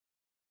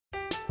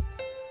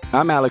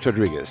I'm Alex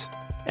Rodriguez.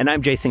 And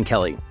I'm Jason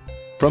Kelly.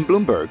 From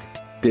Bloomberg,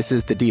 this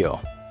is The Deal.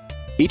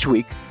 Each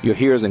week, you'll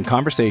hear us in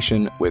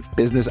conversation with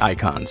business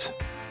icons.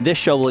 This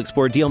show will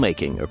explore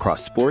deal-making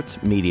across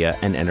sports, media,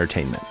 and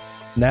entertainment.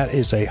 That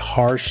is a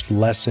harsh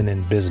lesson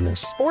in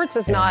business. Sports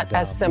is not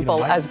as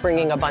simple as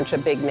bringing a bunch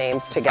of big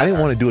names together. I didn't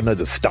want to do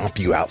another stomp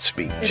you out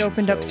speech. It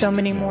opened up so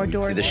many more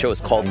doors. The show is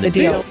called The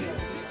Deal.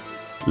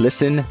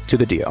 Listen to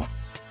The Deal.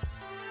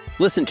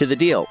 Listen to The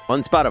Deal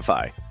on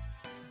Spotify.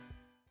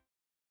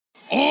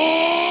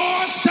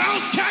 Oh,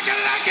 South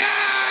Kakalaka!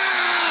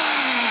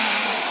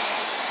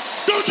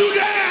 Don't you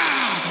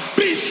dare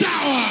be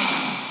sour!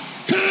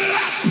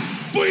 Clap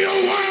for your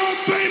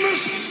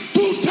world-famous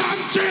two-time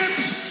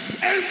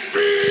champs and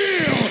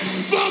feel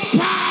the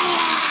power!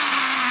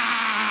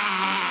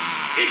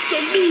 It's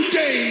a new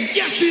day,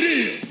 yes it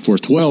is! For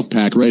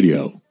 12-Pack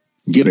Radio,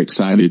 get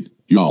excited,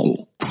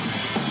 y'all.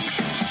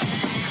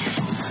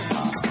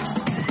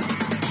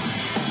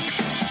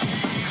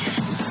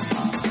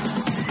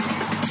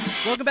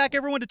 Welcome back,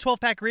 everyone, to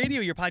 12-Pack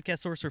Radio, your podcast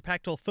source for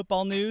Pac-12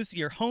 football news,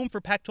 your home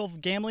for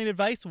Pac-12 gambling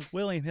advice with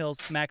William Hill's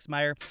Max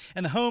Meyer,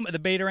 and the home of the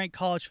Beta Rank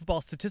College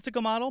Football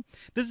Statistical Model.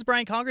 This is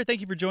Brian Conger.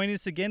 Thank you for joining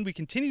us again. We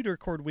continue to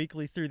record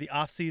weekly through the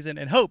offseason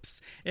in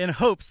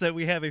hopes that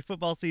we have a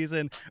football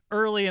season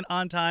early and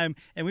on time,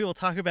 and we will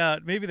talk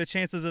about maybe the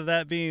chances of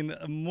that being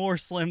more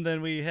slim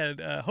than we had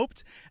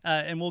hoped,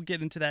 and we'll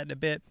get into that in a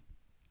bit.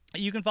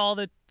 You can follow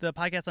the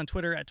podcast on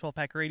Twitter at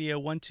 12Pack Radio,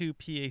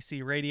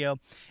 12PAC Radio,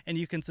 and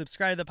you can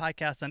subscribe to the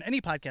podcast on any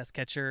podcast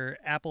catcher,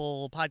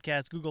 Apple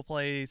Podcasts, Google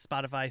Play,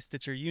 Spotify,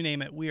 Stitcher, you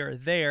name it, we are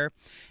there.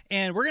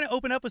 And we're going to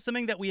open up with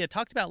something that we had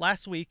talked about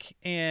last week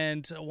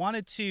and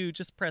wanted to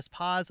just press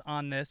pause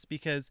on this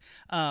because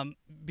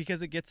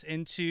it gets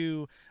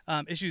into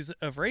issues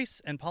of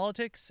race and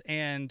politics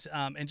and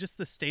just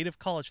the state of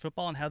college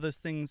football and how those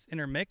things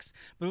intermix.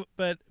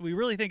 But we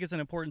really think it's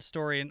an important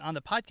story. And on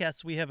the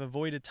podcast, we have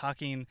avoided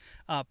talking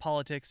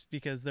politics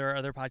because there are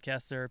other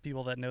podcasts, there are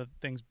people that know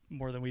things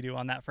more than we do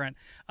on that front.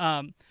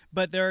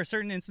 But there are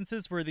certain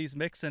instances where these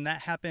mix, and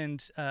that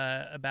happened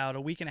about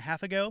a week and a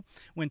half ago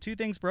when two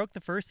things broke.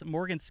 The first,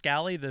 Morgan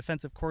Scalley, the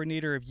defensive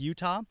coordinator of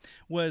Utah,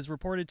 was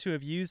reported to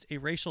have used a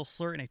racial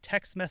slur in a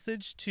text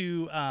message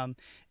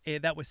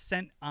that was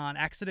sent on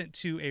accident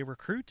to a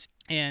recruit,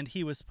 and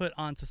he was put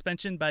on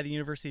suspension by the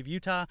University of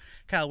Utah.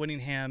 Kyle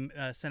Whittingham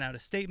sent out a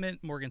statement.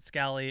 Morgan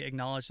Scalley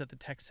acknowledged that the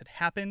text had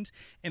happened,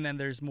 and then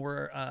there's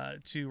more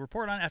to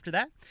report on after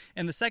that.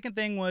 And the second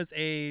thing was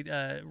a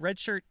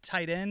redshirt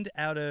tight end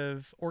out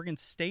of Oregon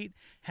State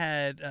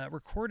had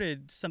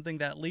recorded something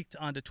that leaked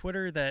onto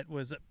Twitter that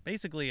was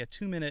basically a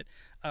 2-minute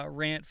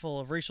rant full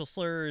of racial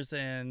slurs,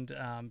 and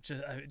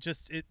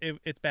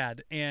it's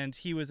bad. And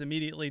he was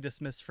immediately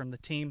dismissed from the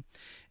team.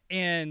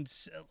 And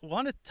I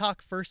want to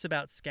talk first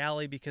about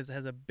Scalley because it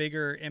has a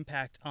bigger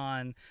impact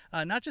on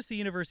not just the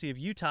University of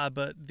Utah,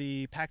 but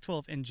the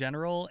Pac-12 in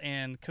general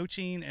and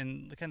coaching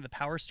and the kind of the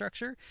power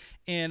structure.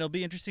 And it'll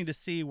be interesting to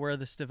see where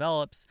this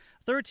develops.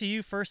 Throw it to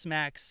you first,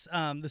 Max.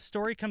 The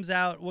story comes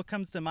out. What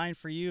comes to mind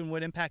for you, and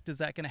what impact is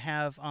that going to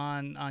have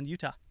on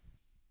Utah?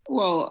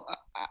 Well,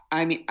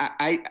 I mean,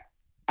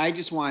 I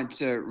just want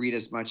to read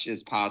as much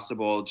as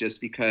possible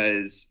just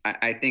because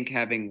I think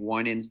having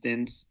one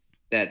instance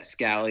that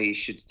Scalley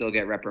should still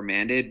get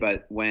reprimanded.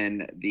 But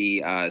when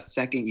the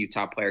second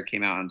Utah player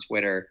came out on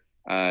Twitter,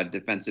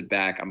 defensive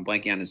back, I'm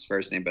blanking on his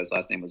first name, but his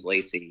last name was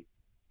Lacey.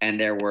 And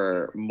there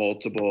were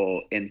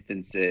multiple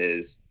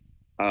instances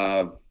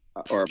of,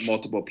 or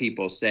multiple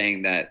people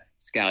saying that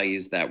Scalley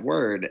used that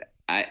word.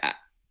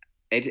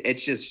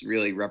 It's just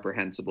really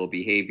reprehensible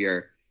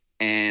behavior.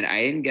 And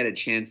I didn't get a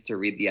chance to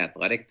read the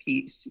Athletic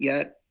piece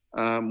yet,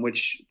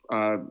 which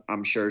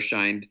I'm sure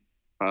shined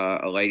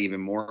a light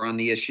even more on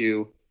the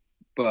issue.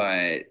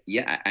 But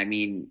yeah, I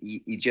mean,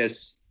 you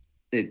just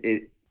and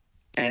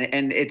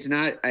it's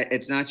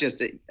not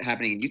just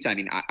happening in Utah. I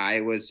mean,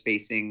 I was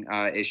facing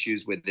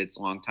issues with its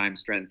longtime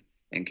strength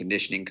and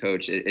conditioning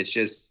coach. It's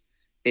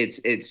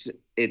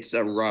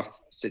a rough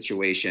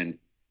situation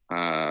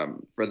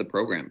for the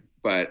program.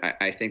 But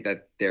I think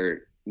that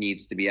there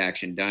needs to be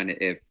action done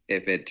if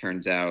it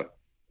turns out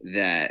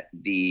that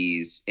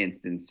these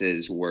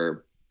instances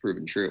were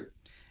proven true.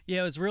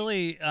 Yeah, it was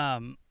really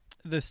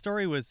the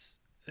story was.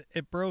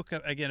 It broke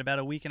again about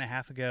a week and a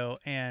half ago,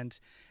 and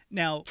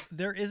now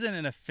there isn't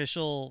an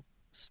official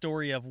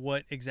story of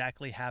what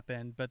exactly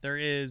happened, but there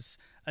is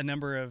a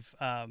number of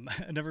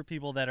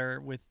people that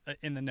are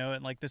in the know,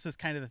 and like this is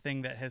kind of the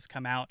thing that has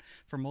come out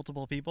from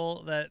multiple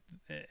people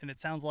and it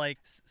sounds like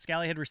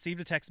Scalley had received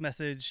a text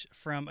message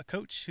from a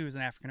coach who was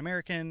an African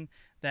American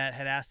that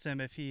had asked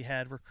him if he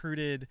had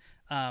recruited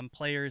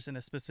players in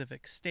a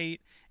specific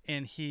state,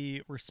 and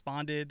he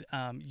responded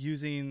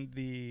using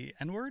the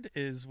N-word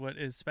is what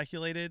is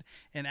speculated,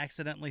 and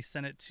accidentally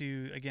sent it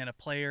to, again, a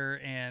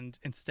player and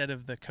instead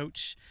of the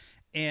coach.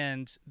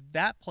 And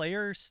that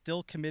player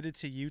still committed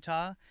to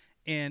Utah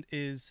and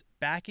is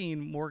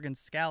backing Morgan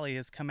Scalley,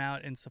 has come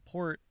out in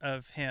support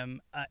of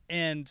him.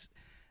 And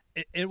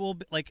it will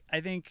be, like,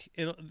 I think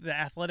the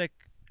Athletic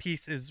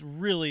piece is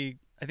really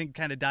I think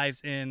kind of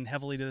dives in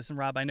heavily to this. And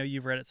Rob, I know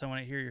you've read it, so I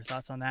want to hear your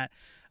thoughts on that.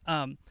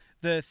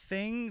 The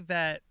thing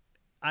that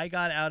I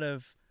got out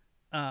of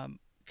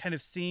kind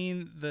of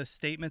seeing the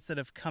statements that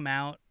have come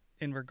out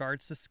in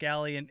regards to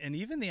Scally and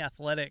even the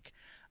Athletic,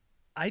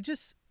 I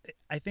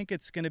think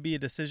it's going to be a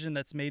decision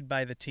that's made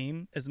by the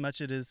team as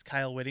much as it is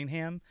Kyle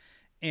Whittingham.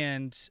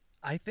 And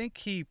I think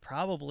he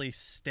probably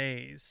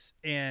stays.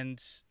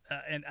 And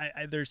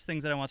there's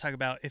things that I want to talk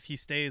about. If he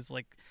stays,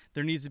 like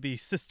there needs to be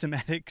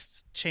systematic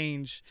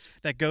change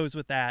that goes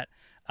with that.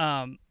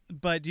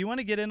 But do you want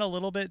to get in a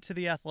little bit to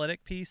the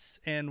Athletic piece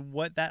and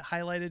what that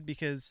highlighted?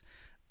 Because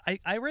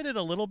I read it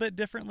a little bit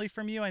differently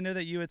from you. I know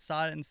that you had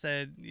saw it and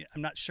said,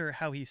 I'm not sure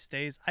how he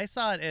stays. I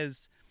saw it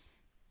as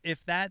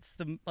if that's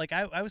the, like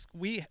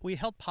we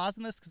held pause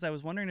on this because I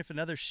was wondering if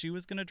another shoe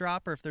was going to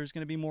drop or if there's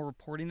going to be more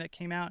reporting that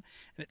came out.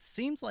 And it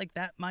seems like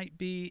that might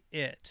be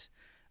it.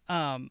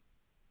 And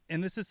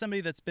this is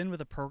somebody that's been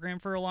with a program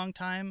for a long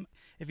time.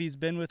 If he's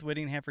been with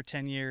Whittingham for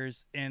 10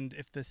 years and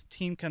if this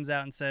team comes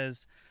out and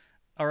says,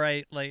 all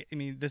right,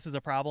 this is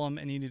a problem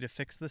and you need to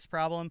fix this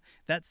problem,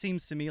 that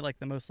seems to me like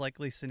the most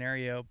likely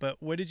scenario. But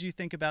what did you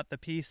think about the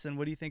piece and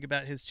what do you think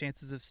about his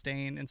chances of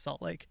staying in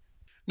Salt Lake?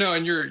 No,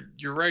 and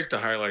you're right to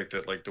highlight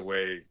that, like the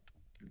way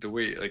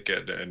like,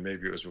 and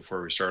maybe it was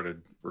before we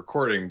started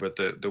recording, but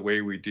the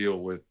way we deal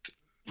with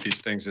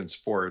these things in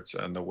sports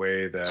and the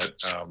way that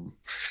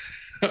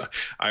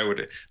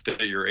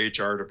that your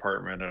HR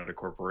department at a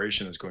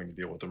corporation is going to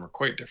deal with them are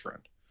quite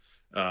different.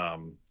 I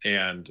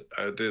think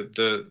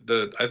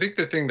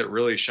the thing that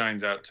really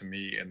shines out to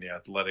me in the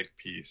Athletic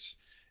piece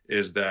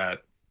is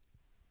that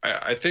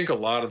I think a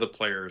lot of the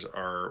players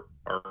are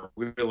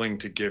willing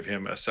to give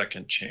him a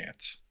second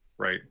chance,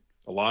 right?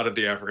 A lot of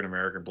the African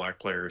American Black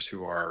players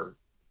who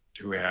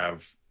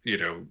have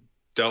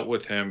dealt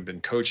with him, been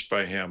coached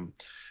by him,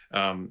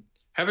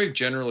 have a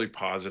generally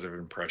positive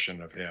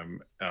impression of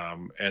him,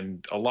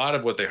 and a lot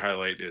of what they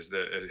highlight is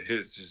that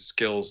his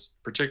skills,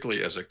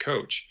 particularly as a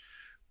coach,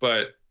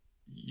 but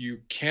you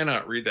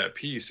cannot read that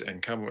piece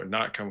and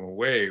not come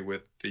away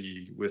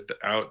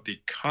without the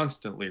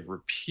constantly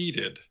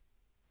repeated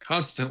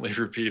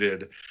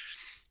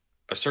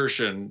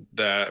assertion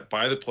that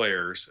by the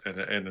players,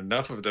 and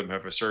enough of them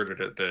have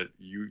asserted it, that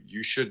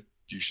you should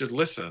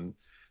listen,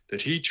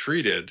 that he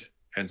treated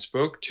and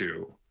spoke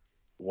to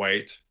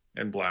white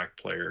and Black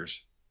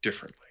players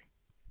differently,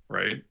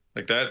 right?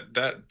 Like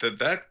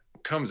that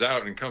comes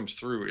out and comes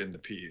through in the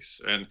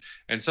piece, and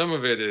some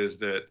of it is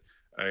that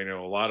I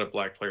know a lot of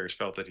Black players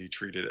felt that he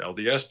treated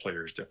LDS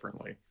players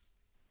differently,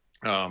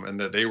 and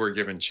that they were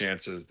given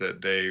chances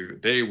that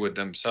they would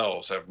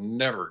themselves have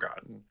never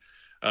gotten.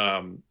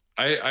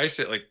 I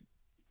say, like,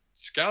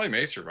 Scally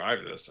may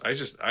survive this.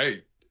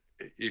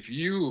 If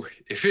you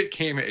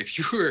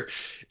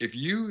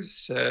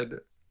said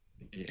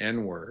the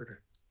N-word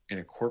in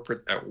a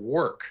corporate at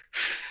work,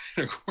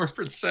 in a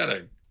corporate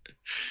setting,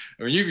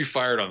 I mean, you'd be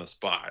fired on the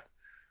spot.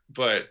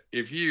 But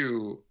if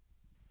you,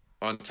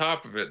 on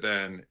top of it,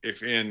 then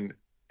if in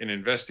an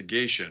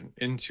investigation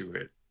into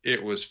it,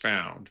 it was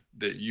found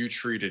that you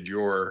treated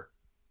your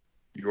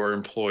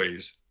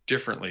employees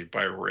differently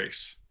by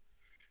race,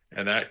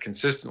 and that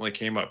consistently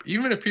came up,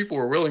 even if people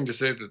were willing to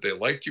say that they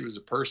liked you as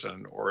a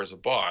person or as a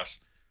boss,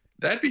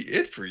 that'd be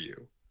it for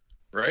you,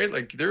 right?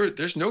 Like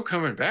there's no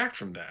coming back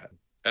from that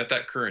at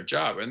that current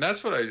job. And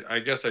that's what I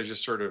guess I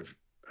just sort of,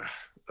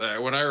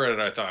 when I read it,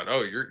 I thought,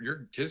 oh,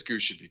 his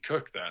goose should be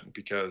cooked then,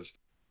 because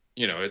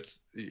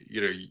it's,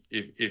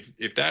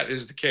 if that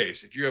is the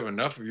case, if you have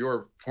enough of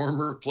your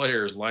former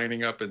players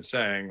lining up and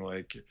saying,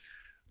 like,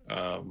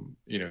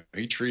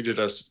 he treated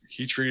us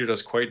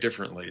quite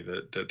differently,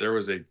 that there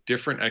was a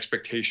different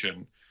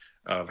expectation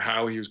of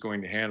how he was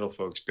going to handle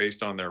folks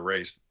based on their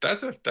race,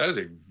 that is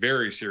a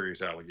very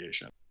serious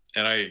allegation.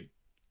 And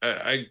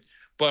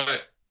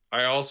but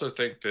I also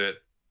think that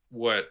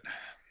what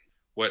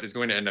is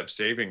going to end up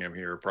saving him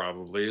here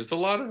probably is a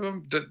lot of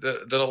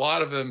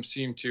them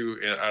seem to,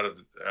 out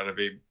of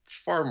a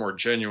far more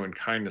genuine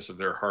kindness of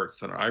their hearts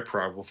than I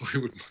probably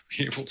would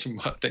be able to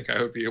think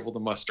I would be able to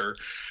muster,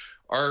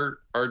 are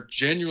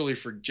genuinely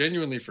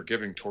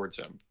forgiving towards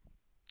him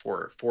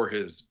for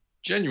his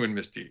genuine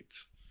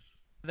misdeeds.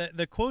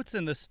 The quotes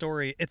in the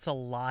story, it's a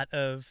lot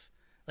of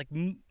like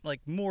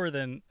more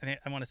than, I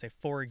want to say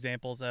 4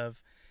 examples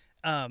of,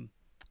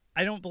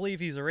 I don't believe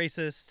he's a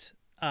racist.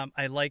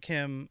 I like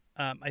him.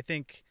 I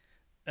think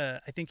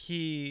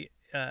he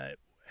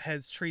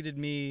has treated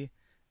me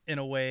in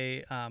a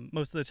way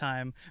most of the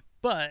time,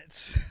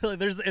 but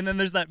there's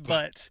that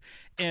but,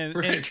 and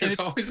right, and there's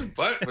always a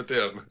but with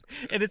him.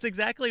 And it's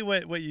exactly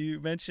what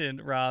you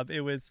mentioned, Rob.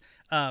 It was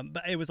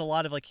but it was a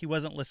lot of like he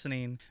wasn't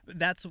listening.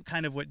 That's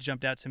kind of what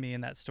jumped out to me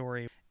in that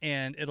story.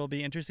 And it'll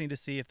be interesting to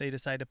see if they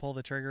decide to pull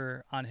the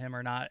trigger on him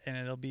or not. And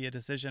it'll be a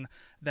decision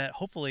that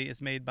hopefully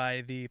is made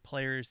by the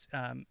players,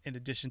 in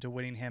addition to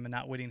Whittingham and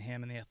not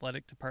Whittingham in the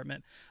athletic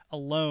department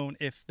alone.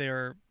 If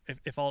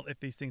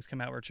these things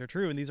come out which are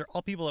true, and these are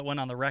all people that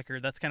went on the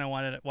record. That's kind of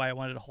why I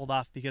wanted to hold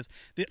off, because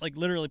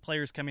literally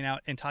players coming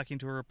out and talking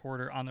to a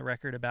reporter on the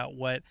record about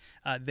what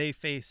they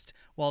faced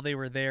while they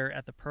were there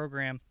at the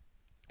program.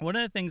 One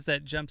of the things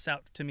that jumps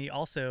out to me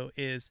also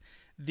is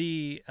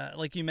the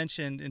like you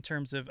mentioned in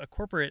terms of a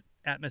corporate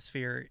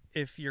atmosphere.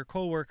 If your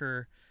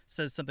coworker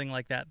says something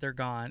like that, they're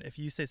gone. If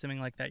you say something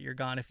like that, you're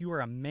gone. If you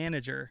are a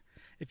manager,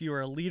 if you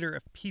are a leader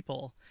of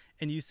people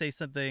and you say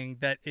something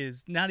that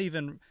is not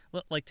even,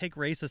 like, take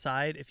race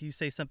aside, if you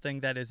say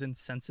something that is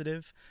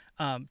insensitive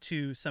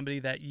to somebody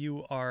that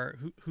you are,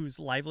 whose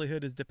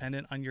livelihood is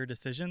dependent on your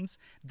decisions,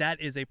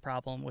 that is a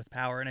problem with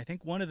power. And I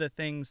think one of the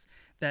things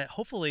that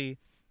hopefully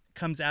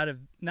comes out of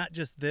not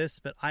just this,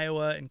 but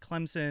Iowa and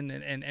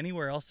Clemson and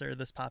anywhere else where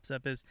this pops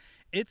up is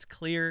it's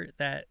clear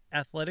that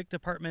athletic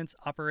departments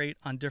operate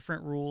on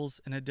different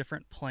rules in a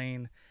different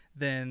plane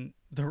than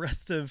the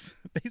rest of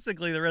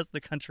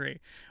the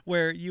country,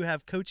 where you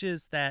have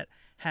coaches that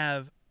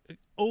have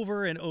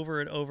over and over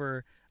and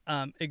over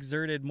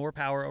exerted more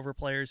power over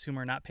players whom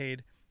are not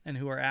paid and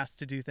who are asked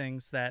to do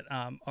things that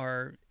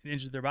are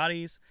injure their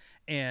bodies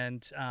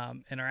and are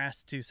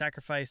asked to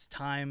sacrifice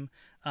time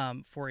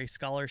for a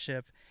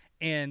scholarship.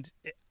 And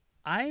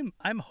I'm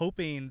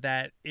hoping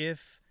that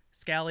if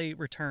Scally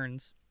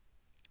returns,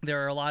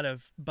 there are a lot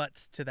of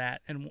buts to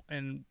that,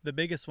 and the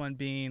biggest one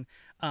being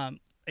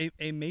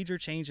a major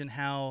change in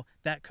how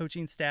that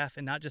coaching staff,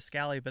 and not just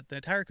Scally, but the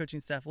entire coaching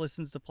staff,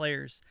 listens to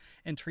players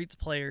and treats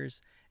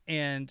players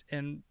and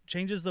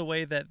changes the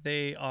way that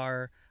they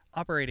are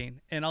operating.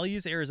 And I'll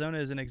use Arizona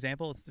as an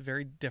example. It's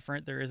very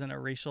different. There isn't a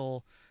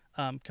racial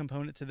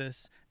component to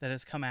this that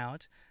has come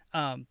out.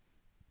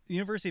 The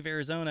University of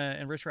Arizona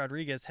and Rich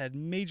Rodriguez had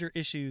major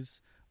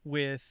issues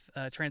with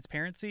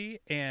transparency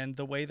and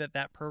the way that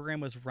that program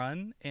was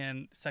run,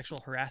 and sexual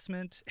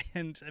harassment.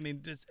 And I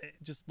mean,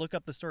 just look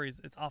up the stories.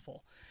 It's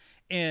awful.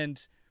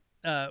 And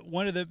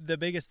one of the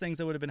biggest things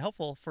that would have been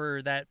helpful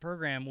for that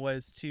program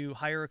was to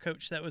hire a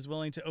coach that was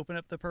willing to open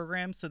up the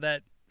program so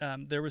that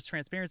there was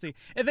transparency.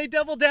 And they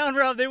doubled down,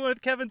 Rob. They went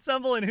with Kevin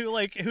Summerlin,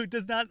 who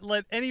does not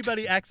let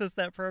anybody access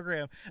that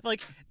program.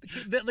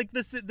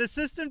 The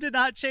system did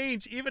not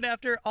change even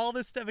after all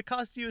this stuff. It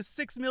cost you a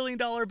 $6 million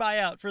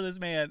buyout for this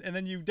man, and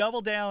then you double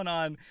down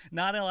on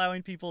not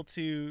allowing people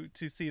to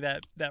see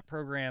that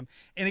program.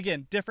 And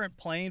again, different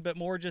plane, but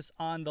more just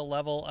on the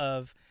level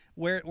of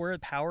where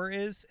power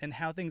is and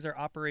how things are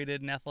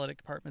operated in athletic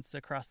departments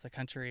across the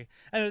country.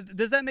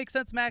 Does that make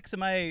sense, Max?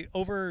 Am I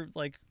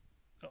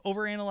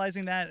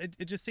overanalyzing that?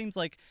 It just seems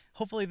like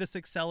hopefully this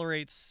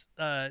accelerates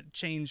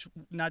change,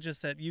 not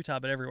just at Utah,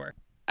 but everywhere.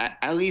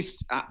 At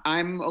least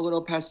I'm a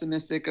little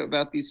pessimistic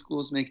about these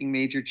schools making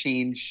major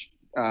change.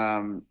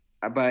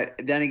 But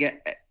then again,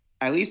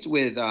 at least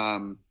with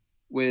the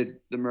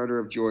murder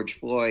of George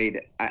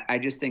Floyd, I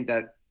just think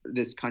that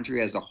this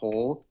country as a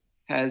whole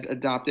has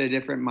adopted a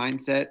different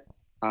mindset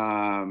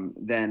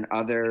than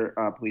other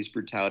police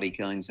brutality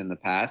killings in the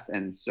past.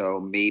 And so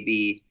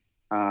maybe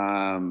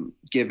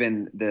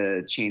given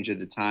the change of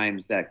the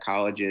times, that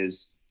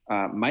colleges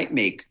might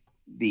make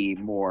the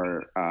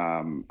more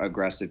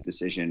aggressive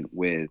decision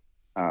with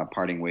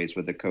parting ways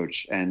with the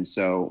coach. And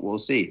so we'll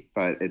see,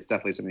 but it's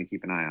definitely something to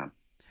keep an eye on.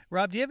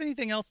 Rob, do you have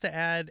anything else to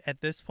add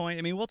at this point?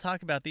 I mean, we'll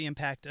talk about the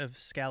impact of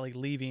Scally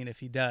leaving if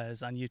he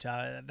does on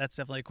Utah. That's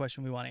definitely a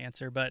question we want to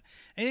answer. But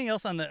anything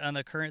else on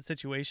the current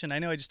situation? I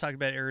know I just talked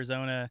about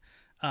Arizona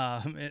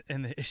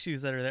and the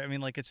issues that are there. I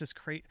mean, it's just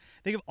crazy.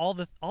 Think of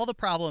all the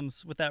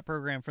problems with that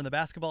program from the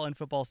basketball and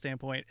football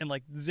standpoint, and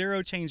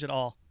zero change at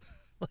all,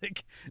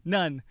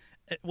 none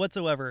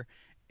whatsoever.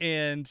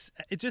 And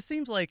it just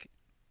seems like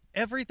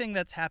everything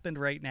that's happened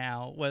right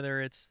now, whether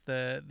it's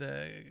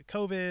the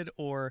COVID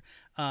or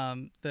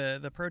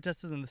the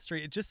protests in the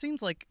street, it just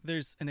seems like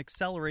there's an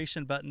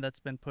acceleration button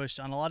that's been pushed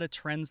on a lot of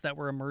trends that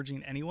were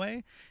emerging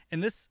anyway.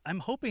 And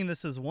I'm hoping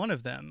this is one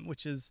of them,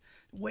 which is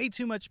way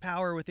too much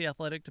power with the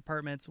athletic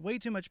departments, way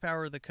too much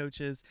power with the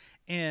coaches.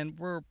 And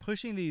we're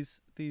pushing these.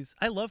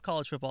 I love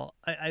college football.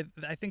 I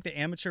think the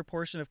amateur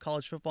portion of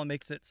college football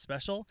makes it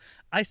special.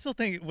 I still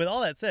think, with all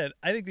that said,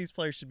 I think these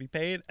players should be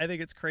paid. I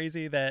think it's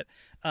crazy that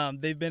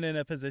they've been in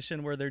a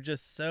position where they're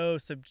just so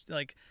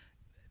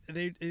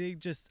they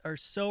just are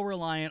so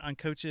reliant on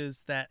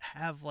coaches that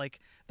have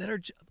that are,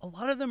 a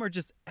lot of them are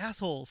just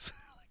assholes.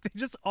 They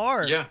just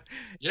are. Yeah.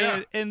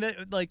 And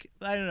that,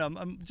 I don't know.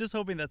 I'm just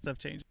hoping that stuff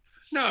changes.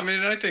 No,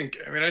 I think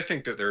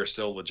that there are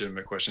still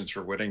legitimate questions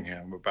for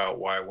Whittingham about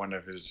why one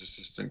of his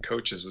assistant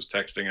coaches was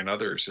texting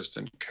another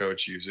assistant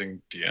coach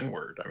using the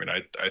N-word.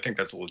 I think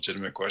that's a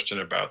legitimate question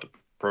about the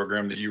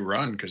program that you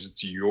run, because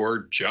it's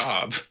your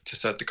job to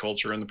set the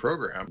culture in the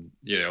program,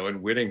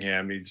 and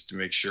Whittingham needs to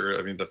make sure.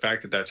 The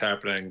fact that that's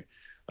happening,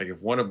 if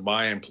one of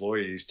my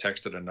employees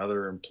texted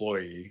another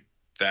employee,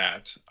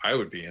 that I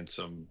would be in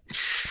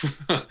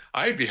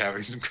I'd be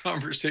having some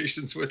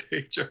conversations with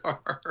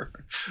HR,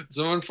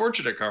 some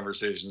unfortunate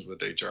conversations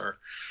with HR.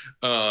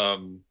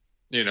 And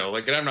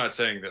I'm not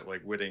saying that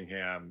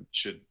Whittingham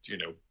should,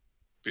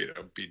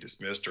 be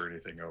dismissed or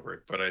anything over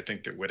it, but I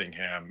think that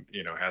Whittingham,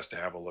 has to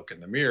have a look in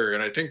the mirror.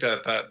 And I think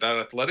that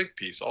athletic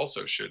piece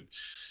also should,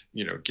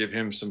 give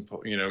him some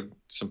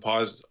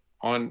pause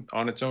on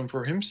its own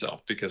for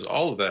himself, because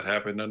all of that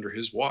happened under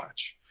his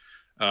watch.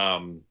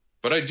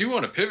 But I do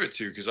want to pivot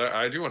to, because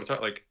I do want to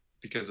talk,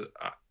 because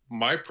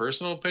my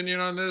personal opinion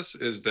on this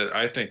is that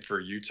I think for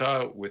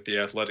Utah, with the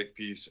athletic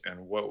piece and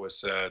what was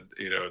said,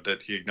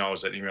 that he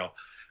acknowledged that email,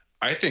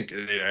 I think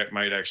it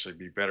might actually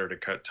be better to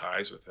cut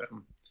ties with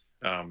him,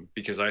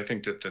 because I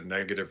think that the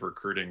negative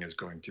recruiting is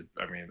going to,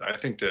 I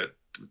think that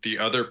the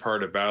other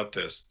part about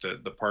this,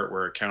 the part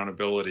where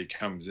accountability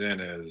comes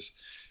in is,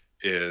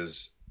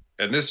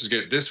 and this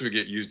would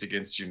get used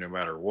against you no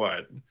matter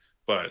what,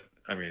 but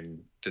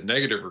the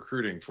negative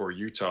recruiting for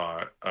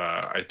Utah,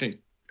 I think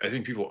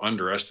people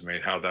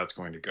underestimate how that's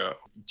going to go.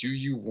 Do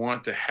you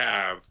want to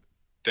have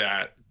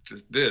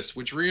this,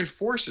 which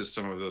reinforces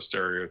some of those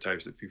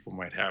stereotypes that people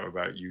might have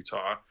about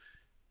Utah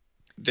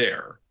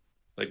there?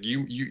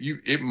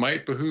 It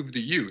might behoove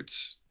the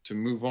Utes to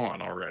move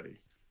on already.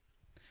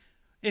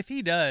 If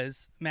he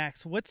does,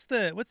 Max, what's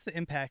the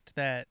impact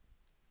that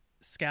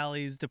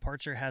Scalley's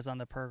departure has on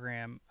the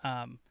program?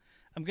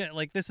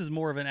 This is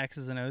more of an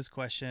X's and O's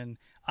question.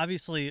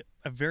 Obviously,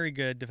 a very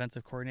good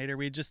defensive coordinator.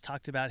 We just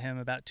talked about him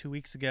about 2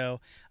 weeks ago.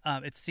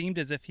 It seemed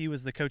as if he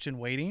was the coach in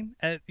waiting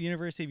at the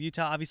University of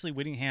Utah. Obviously,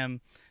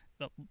 Whittingham,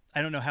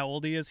 I don't know how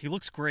old he is. He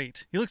looks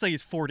great. He looks like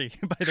he's 40,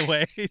 by the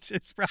way.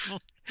 It's probably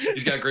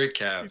he's got great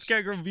calves.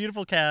 He's got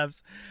beautiful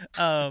calves.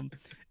 But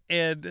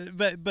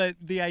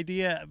the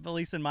idea, at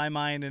least in my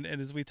mind, and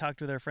as we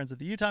talked with our friends at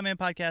the Utah Man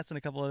podcast and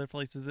a couple other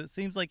places, it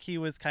seems like he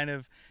was kind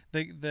of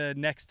the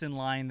next in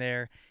line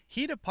there.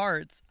 He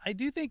departs. I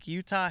do think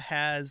Utah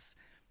has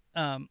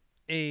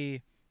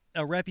a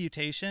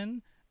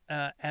reputation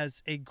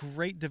as a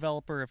great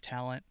developer of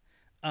talent.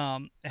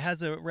 It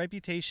has a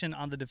reputation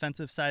on the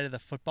defensive side of the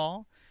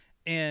football,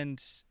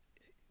 and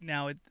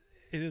now it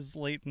is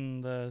late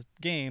in the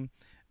game.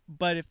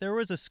 But if there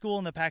was a school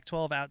in the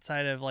Pac-12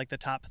 outside of the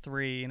top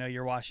three,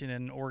 your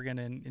Washington, Oregon,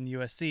 and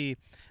USC,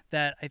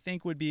 that I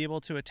think would be able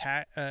to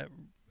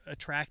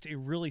attract a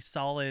really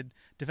solid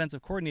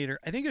defensive coordinator,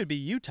 I think it would be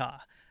Utah.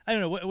 I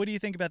don't know. What do you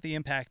think about the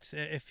impact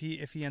if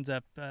he ends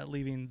up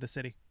leaving the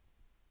city?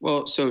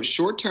 Well, so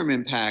short-term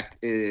impact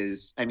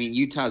is,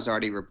 Utah's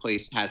already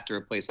has to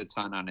replace a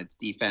ton on its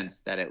defense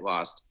that it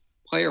lost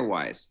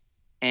player-wise.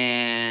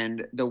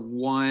 And the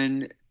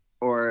one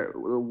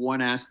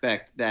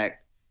aspect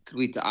that could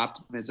lead to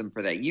optimism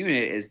for that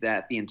unit is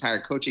that the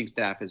entire coaching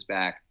staff is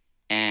back.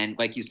 And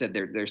like you said,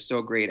 they're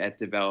so great at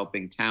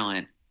developing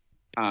talent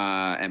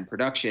and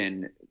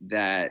production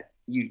that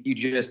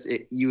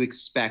you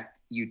expect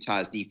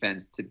Utah's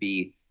defense to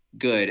be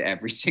good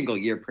every single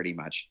year pretty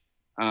much.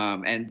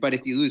 But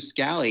if you lose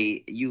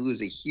Scalley, you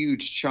lose a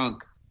huge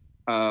chunk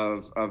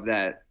of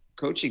that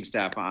coaching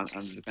staff on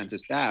the defensive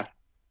staff.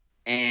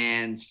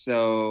 And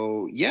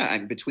so,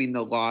 between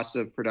the loss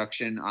of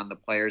production on the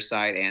player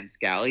side and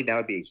Scalley, that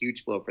would be a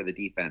huge blow for the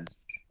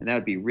defense. And that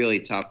would be really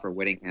tough for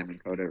Whittingham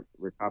and Co to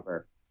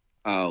recover.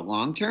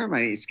 Long term,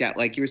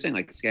 like you were saying,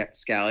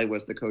 Scalley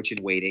was the coach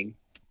in waiting.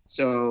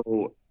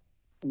 So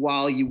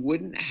while you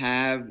wouldn't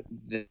have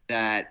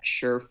that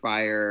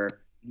surefire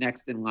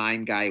next in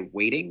line guy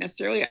waiting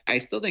necessarily, I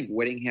still think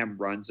Whittingham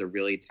runs a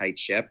really tight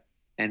ship,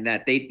 and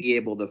that they'd be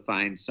able to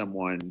find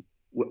someone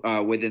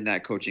within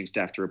that coaching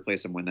staff to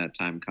replace him when that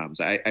time comes.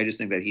 I just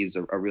think that he's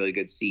a really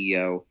good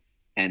CEO,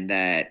 and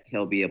that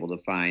he'll be able to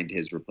find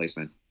his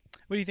replacement.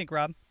 What do you think,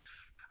 Rob?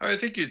 I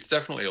think it's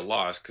definitely a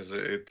loss, because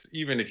it's,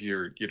 even if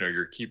you're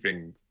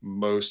keeping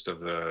most of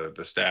the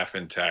staff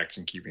intact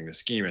and keeping the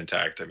scheme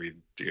intact. A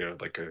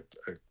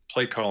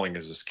play calling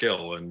is a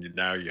skill, and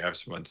now you have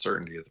some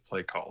uncertainty at the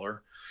play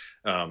caller,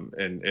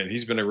 and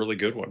he's been a really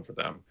good one for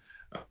them,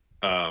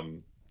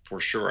 for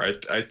sure.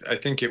 I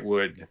think it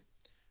would.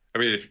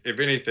 If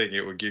anything,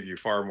 it would give you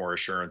far more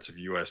assurance of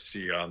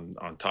USC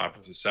on top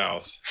of the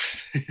South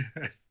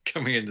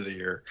coming into the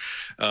year.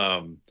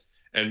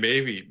 And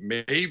maybe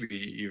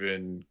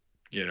even,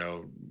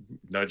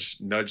 nudge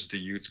the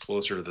Utes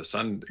closer to the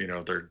Sun.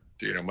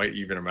 Might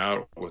even them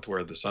out with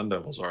where the Sun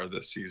Devils are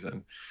this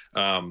season.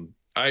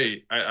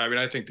 I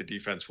think the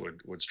defense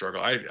would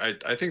struggle.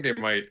 I think they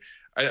might.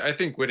 I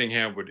think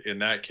Whittingham would, in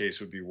that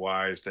case, would be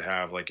wise to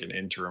have an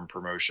interim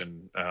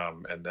promotion,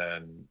 and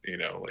then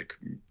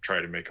try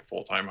to make a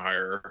full-time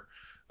hire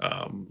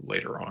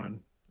later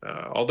on.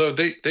 Although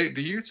the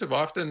Utes have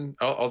often,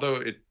 although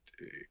it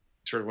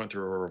sort of went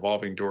through a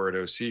revolving door at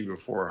OC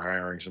before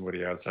hiring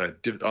somebody outside.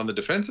 On the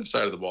defensive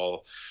side of the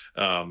ball,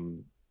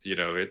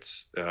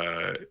 it's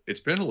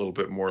been a little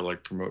bit more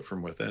like promote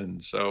from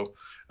within. So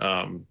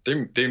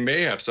they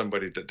may have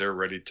somebody that they're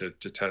ready to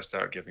test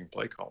out giving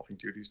play calling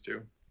duties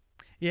to.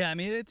 Yeah,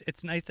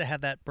 it's nice to have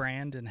that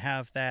brand and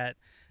have that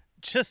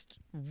just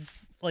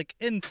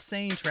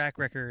insane track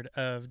record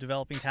of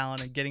developing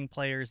talent and getting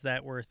players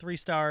that were 3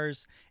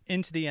 stars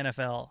into the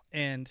NFL.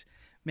 And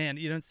man,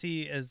 you don't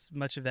see as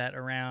much of that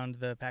around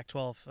the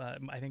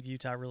Pac-12. I think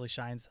Utah really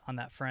shines on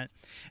that front.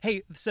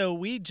 Hey, so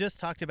we just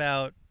talked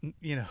about,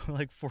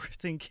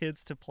 forcing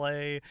kids to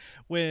play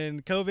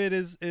when COVID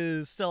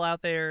is still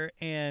out there,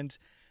 and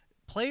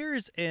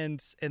players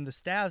and the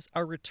staffs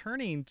are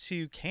returning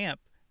to camp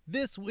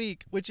this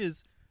week, which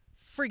is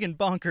friggin'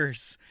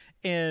 bonkers,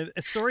 and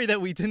a story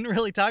that we didn't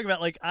really talk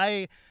about. Like,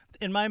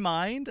 in my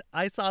mind,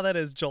 I saw that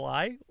as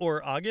July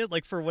or August.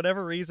 Like, for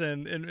whatever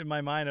reason, in my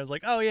mind, I was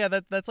like, oh yeah,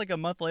 that's like a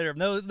month later.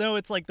 No,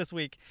 it's like this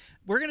week.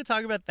 We're going to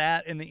talk about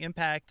that and the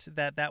impact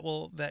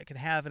that can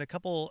have, in a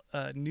couple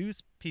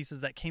news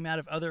pieces that came out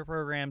of other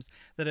programs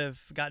that have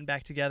gotten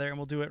back together, and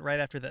we'll do it right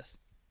after this.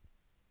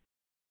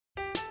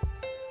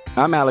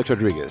 I'm Alex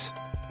Rodriguez.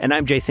 And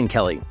I'm Jason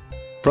Kelly.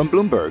 From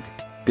Bloomberg,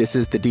 this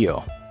is The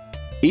Deal.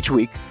 Each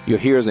week, you'll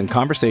hear us in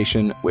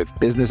conversation with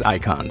business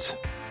icons.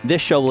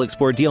 This show will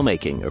explore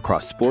deal-making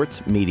across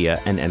sports,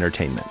 media, and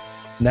entertainment.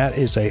 That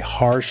is a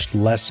harsh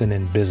lesson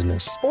in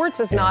business.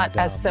 Sports is not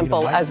as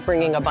simple as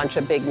bringing a bunch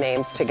of big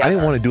names together. I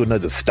didn't want to do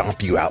another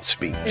stomp you out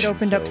speech. It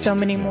opened up so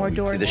many more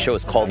doors. The show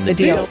is called The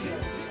Deal.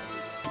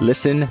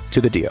 Listen to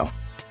The Deal.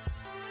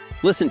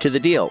 Listen to The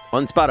Deal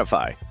on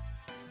Spotify.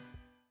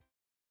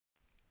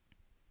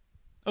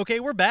 Okay,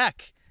 we're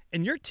back,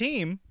 and your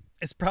team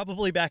is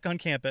probably back on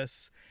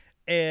campus.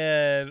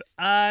 And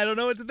I don't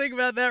know what to think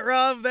about that,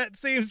 Rob. That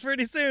seems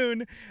pretty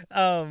soon.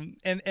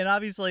 And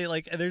obviously,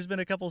 like, there's been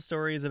a couple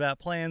stories about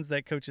plans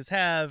that coaches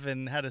have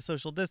and how to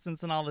social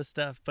distance and all this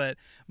stuff. But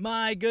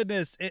my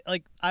goodness,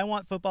 I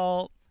want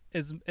football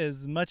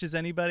as much as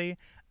anybody.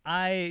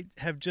 I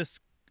have just,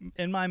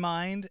 in my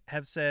mind,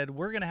 have said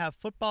we're going to have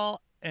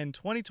football in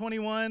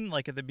 2021,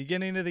 like at the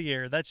beginning of the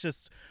year. That's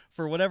just,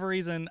 for whatever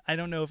reason, I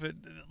don't know if it,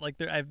 like,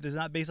 there's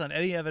not based on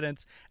any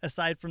evidence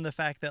aside from the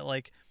fact that,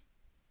 like,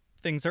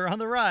 things are on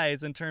the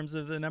rise in terms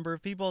of the number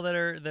of people that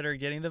are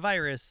getting the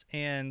virus.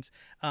 And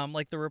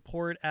like the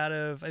report out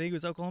of, I think it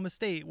was Oklahoma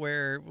State,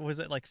 where was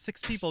it like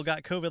 6 people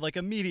got COVID like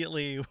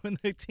immediately when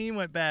the team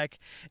went back.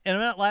 And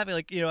I'm not laughing,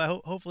 like,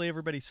 hopefully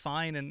everybody's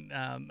fine. And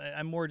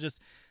I'm more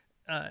just,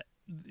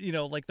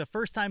 like the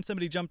first time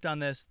somebody jumped on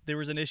this, there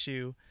was an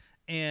issue.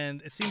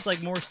 And it seems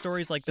like more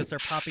stories like this are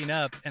popping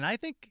up. And I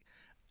think,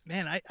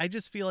 man, I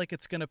just feel like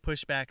it's going to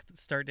push back the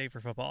start date for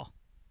football.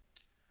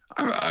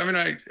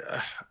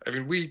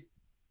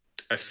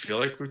 I feel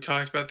like we've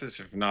talked about this.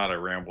 If not, I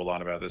rambled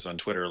on about this on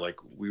Twitter. Like,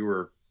 we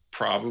were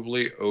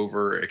probably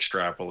over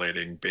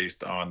extrapolating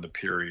based on the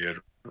period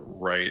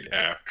right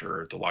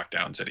after the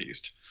lockdowns had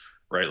eased,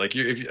 right? Like,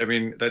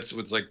 that's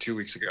what's like 2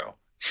 weeks ago.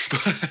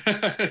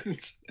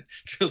 It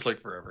feels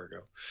like forever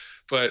ago.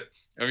 But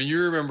I mean,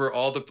 you remember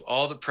all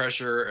the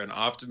pressure and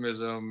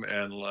optimism,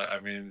 and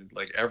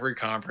like every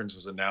conference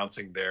was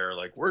announcing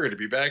like, we're going to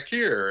be back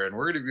here and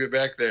we're going to be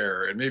back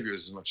there, and maybe it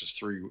was as much as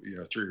 3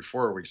 or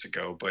 4 weeks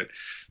ago, but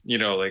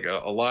like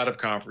a lot of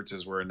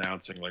conferences were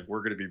announcing like, we're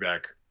going to be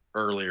back a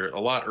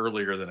lot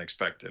earlier than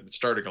expected,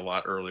 starting a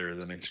lot earlier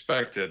than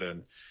expected.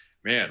 And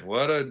man,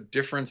 what a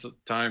difference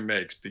time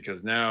makes,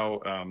 because now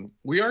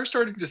we are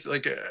starting to,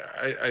 like,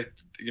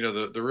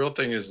 the real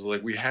thing is,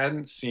 like, we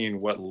hadn't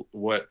seen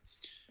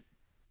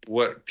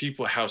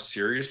how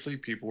seriously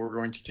people were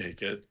going to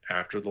take it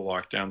after the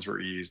lockdowns were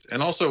eased,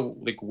 and also,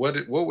 like, what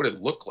would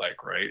it look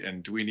like, right?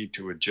 And do we need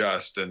to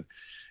adjust? And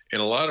in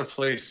a lot of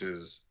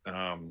places,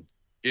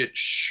 it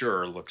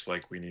sure looks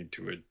like we need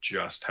to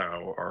adjust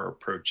how our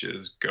approach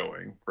is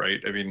going,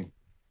 right? I mean,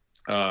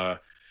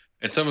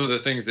 and some of the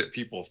things that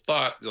people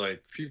thought,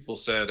 like, people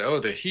said, oh,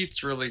 the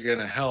heat's really going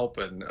to help.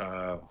 And,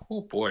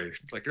 oh boy,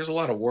 like, there's a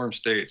lot of warm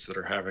states that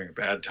are having a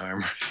bad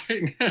time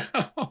right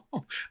now.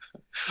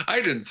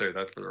 I didn't say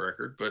that, for the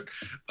record, but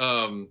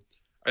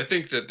I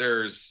think that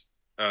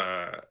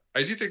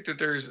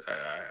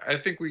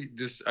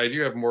I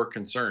do have more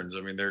concerns.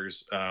 I mean,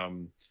 there's,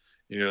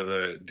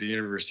 the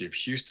University of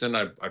Houston,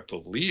 I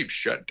believe,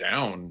 shut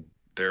down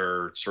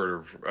their sort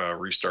of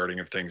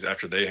restarting of things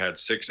after they had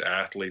 6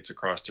 athletes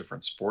across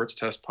different sports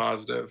test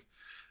positive.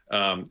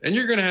 And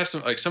you're going to have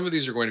some of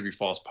these are going to be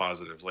false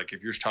positives. Like,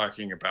 if you're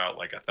talking about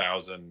like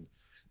 1,000,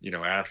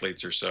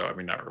 athletes or so, I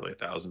mean, not really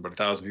 1,000, but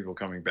 1,000 people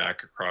coming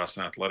back across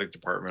an athletic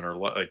department, or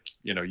like,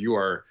 you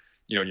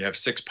have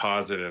 6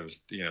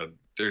 positives,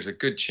 there's a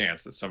good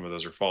chance that some of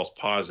those are false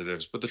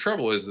positives. But the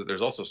trouble is that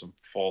there's also some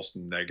false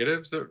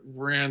negatives that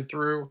ran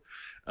through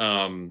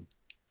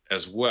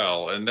as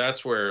well. And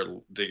that's where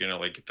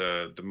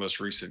the most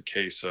recent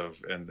case of,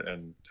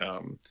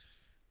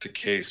 the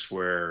case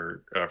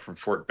where from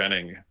Fort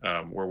Benning,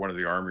 where one of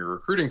the Army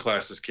recruiting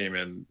classes came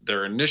in,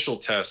 their initial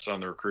tests on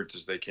the recruits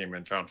as they came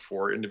in found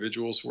 4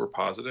 individuals who were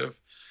positive.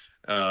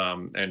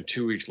 And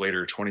 2 weeks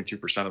later,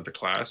 22% of the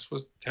class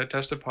had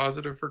tested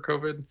positive for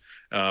COVID.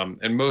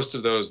 And most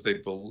of those, they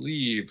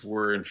believe,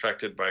 were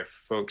infected by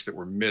folks that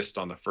were missed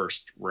on the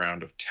first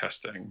round of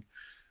testing.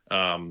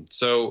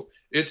 So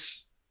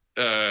it's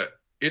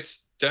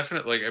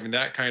definitely,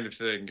 that kind of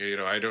thing,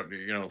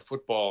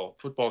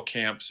 football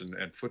camps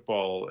and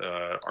football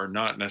are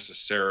not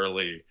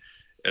necessarily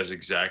as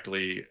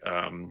exactly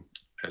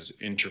as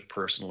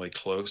interpersonally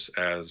close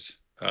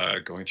as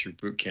going through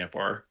boot camp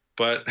are.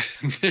 But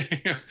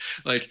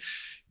like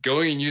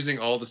going and using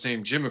all the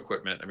same gym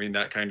equipment,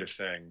 that kind of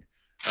thing.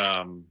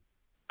 I'm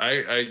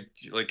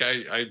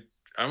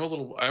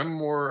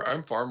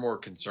far more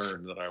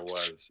concerned than I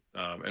was.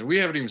 And we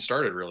haven't even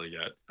started really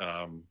yet.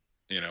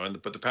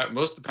 But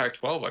most of the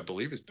Pac-12, I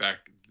believe, is back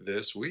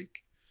this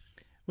week.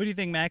 What do you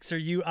think, Max? Are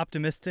you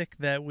optimistic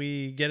that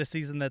we get a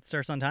season that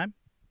starts on time?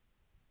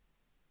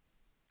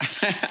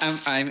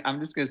 I'm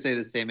just going to say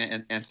the same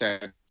answer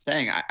I'm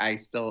saying.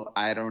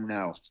 I don't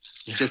know.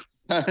 Just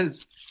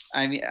because,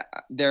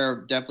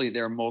 there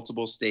are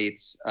multiple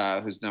states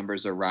whose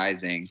numbers are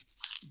rising.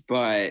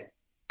 But,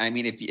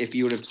 if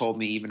you would have told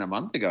me even a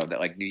month ago that,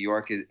 like, New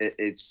York is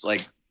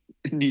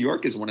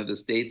one of the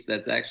states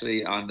that's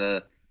actually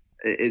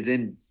is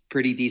in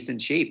pretty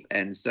decent shape.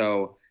 And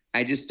so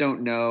I just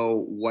don't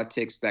know what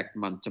to expect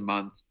month to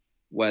month,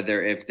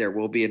 whether if there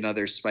will be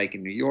another spike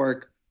in New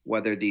York,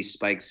 whether these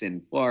spikes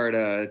in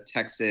Florida,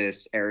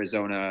 Texas,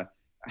 Arizona,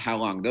 how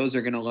long those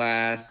are going to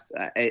last.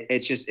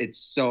 It's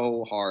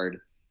so hard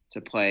to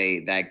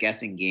play that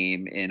guessing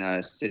game in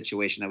a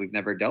situation that we've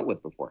never dealt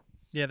with before.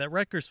 Yeah, that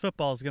Rutgers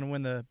football is going to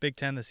win the Big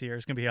Ten this year.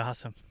 It's going to be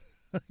awesome.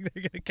 They're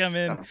going to come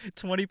in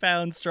 20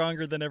 pounds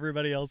stronger than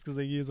everybody else because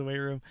they use the weight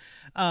room.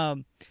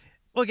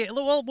 Okay,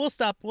 well, we'll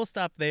stop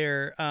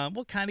there.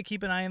 We'll kind of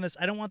keep an eye on this.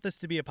 I don't want this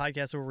to be a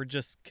podcast where we're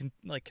just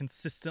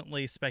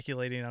consistently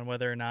speculating on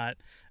whether or not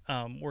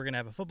we're going to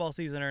have a football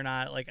season or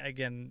not. Like,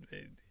 again,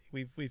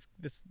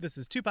 this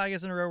is 2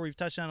 podcasts in a row we've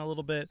touched on a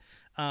little bit,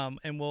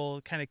 and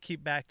we'll kind of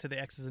keep back to the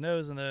X's and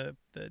O's and the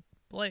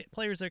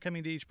players that are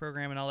coming to each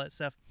program and all that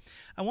stuff.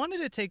 I wanted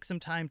to take some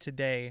time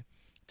today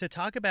to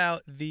talk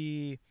about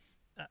the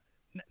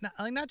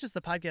not just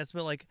the podcast,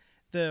 but like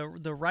the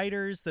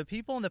writers, the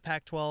people in the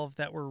Pac-12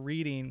 that we're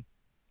reading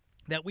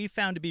that we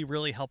found to be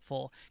really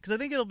helpful, because I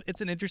think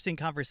it's an interesting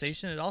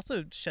conversation. It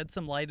also sheds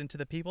some light into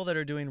the people that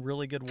are doing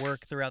really good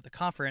work throughout the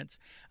conference.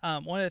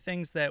 One of the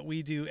things that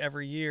we do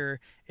every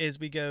year is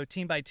we go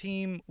team by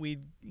team. We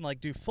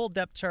do full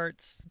depth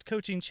charts,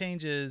 coaching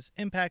changes,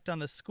 impact on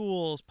the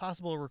schools,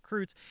 possible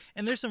recruits,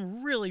 and there's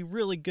some really,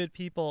 really good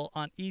people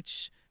on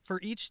for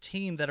each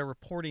team that are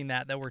reporting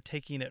that we're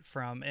taking it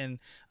from. And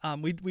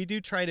we do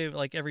try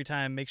to, every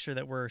time, make sure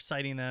that we're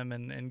citing them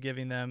and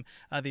giving them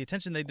the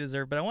attention they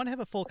deserve. But I want to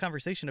have a full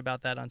conversation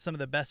about that on some of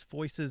the best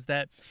voices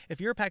that, if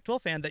you're a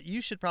Pac-12 fan, that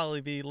you should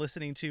probably be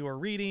listening to or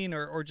reading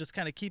or just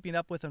kind of keeping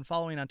up with and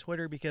following on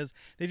Twitter, because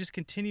they just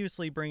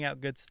continuously bring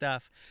out good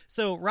stuff.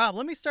 So, Rob,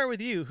 let me start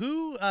with you.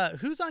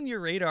 Who's on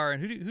your radar,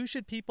 and who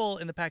should people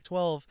in the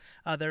Pac-12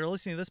 that are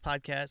listening to this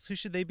podcast, who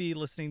should they be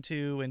listening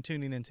to and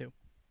tuning into?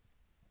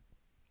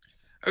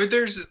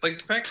 There's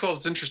the Pac-12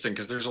 is interesting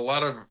because there's a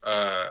lot of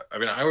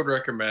I would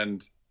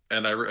recommend,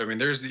 and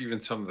there's even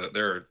some that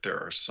there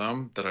are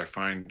some that I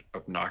find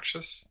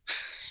obnoxious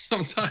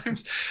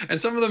sometimes,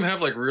 and some of them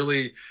have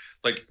really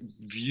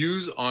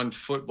views on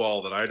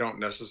football that I don't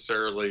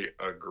necessarily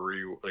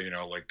agree with,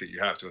 that you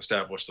have to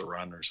establish the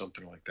run or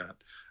something like that.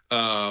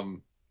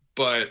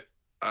 But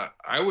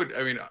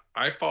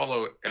I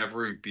follow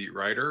every beat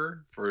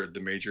writer for the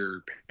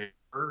major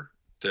paper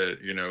that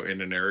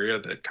in an area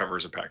that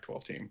covers a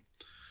Pac-12 team.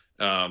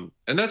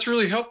 And that's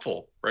really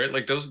helpful, right?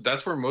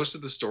 That's where most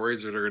of the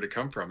stories that are going to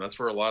come from. That's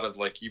where a lot of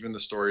even the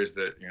stories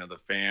that, the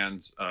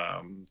fans,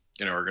 are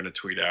going to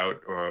tweet out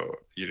or,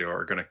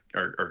 are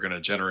going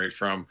to generate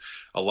from.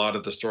 A lot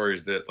of the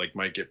stories that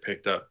might get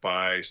picked up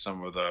by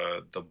some of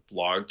the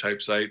blog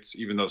type sites,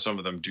 even though some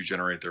of them do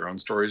generate their own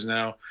stories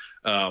now,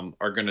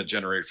 are going to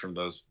generate from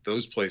those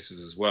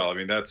places as well.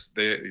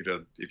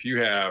 If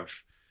you have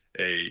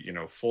a,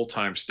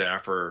 full-time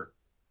staffer,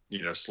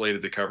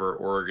 slated to cover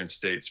Oregon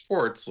State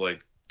sports,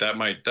 that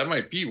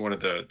might be one of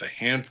the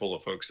handful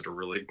of folks that are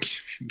really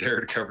there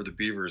to cover the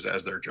Beavers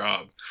as their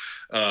job.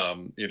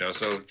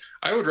 So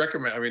I would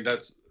recommend, I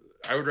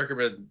would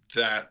recommend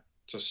that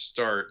to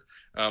start.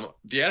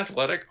 The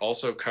Athletic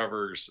also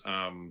covers,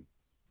 and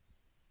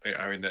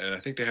I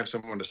think they have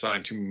someone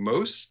assigned to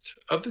most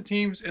of the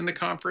teams in the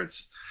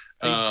conference.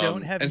 They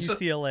don't have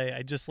UCLA.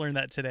 I just learned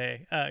that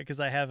today because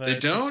I have a. They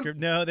don't.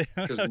 No, they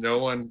don't. Because no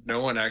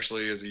one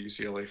actually is a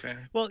UCLA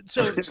fan. Well,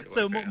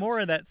 more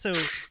of that. So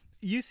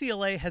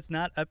UCLA has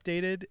not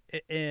updated,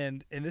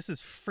 and this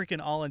is freaking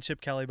all on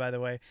Chip Kelly, by the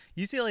way.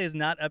 UCLA has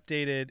not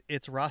updated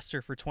its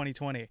roster for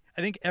 2020.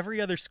 I think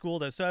every other school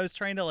does. So I was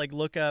trying to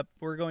look up.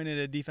 We're going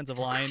into defensive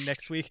line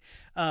next week,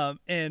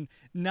 and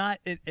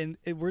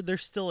they're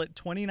still at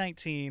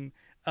 2019.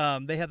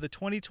 They have the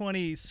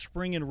 2020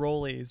 spring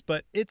enrollees,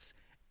 but it's.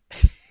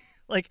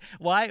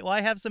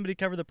 Why have somebody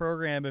cover the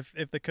program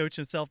if the coach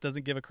himself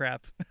doesn't give a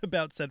crap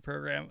about said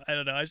program? I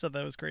don't know. I just thought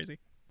that was crazy.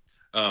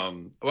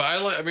 But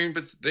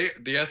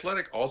the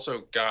Athletic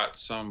also got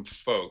some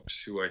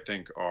folks who I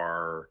think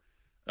are,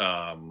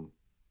 I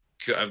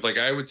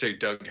would say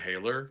Doug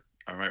Haler.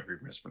 I might be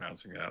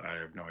mispronouncing that. I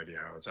have no idea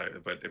how it's,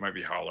 but it might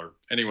be Holler.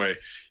 Anyway,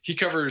 he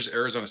covers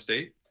Arizona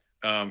State.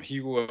 He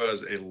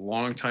was a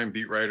longtime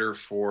beat writer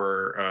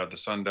for the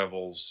Sun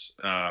Devils.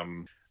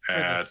 for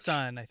the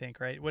Sun, I think,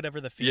 right? Whatever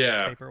the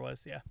Phoenix paper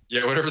was.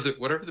 Yeah, whatever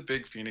the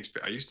big Phoenix.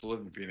 I used to live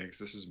in Phoenix.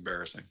 This is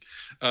embarrassing.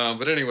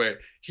 But anyway,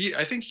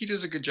 I think he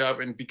does a good job,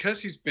 and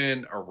because he's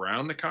been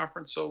around the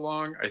conference so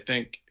long, I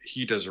think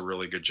he does a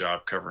really good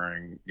job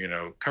covering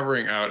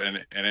out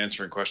and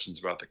answering questions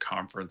about the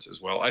conference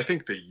as well. I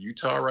think the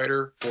Utah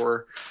writer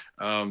for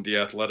The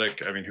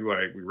Athletic, I mean,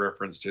 we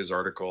referenced his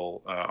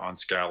article on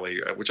Scally,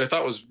 which I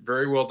thought was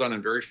very well done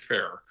and very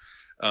fair.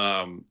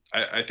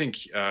 I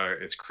think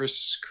it's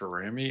Chris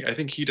Karami. I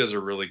think he does a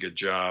really good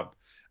job.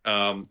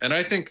 And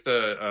I think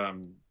I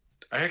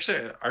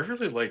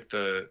really like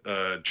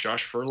the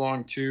Josh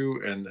Furlong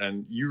too.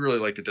 And you really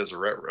like the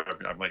Deseret. I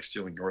mean, I'm like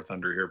stealing your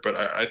thunder here, but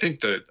I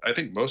think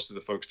most of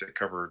the folks that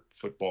cover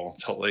football in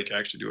Salt Lake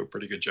actually do a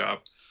pretty good job.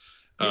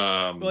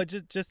 Well,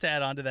 just to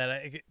add on to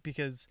that,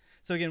 because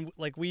so again,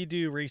 like we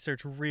do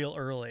research real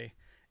early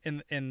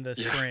in the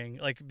spring,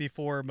 like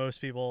before most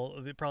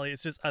people. Probably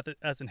it's just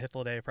us and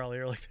Hifliday probably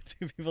are like the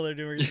two people that are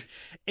doing research.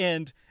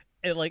 and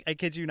like I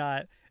kid you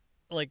not,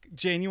 like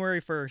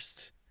January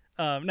 1st,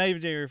 not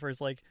even January 1st,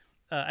 like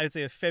I would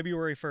say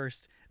February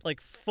 1st,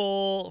 like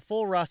full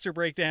roster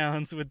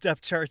breakdowns with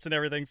depth charts and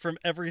everything from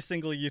every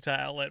single Utah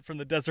outlet, from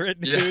the Deseret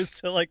News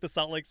to like the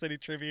Salt Lake City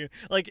Tribune.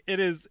 Like it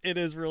is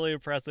really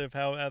impressive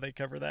how they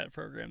cover that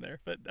program there.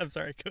 But I'm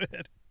sorry, go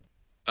ahead.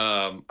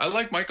 I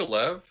like Michael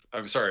Lev.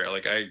 I'm sorry,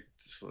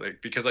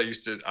 because I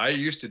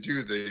used to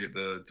do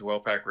the Dwell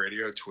Pack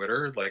Radio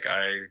Twitter. Like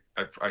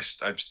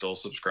I'm still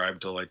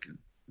subscribed to like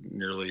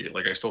nearly,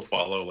 like I still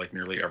follow like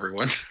nearly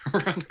everyone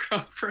around the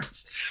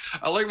conference.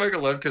 I like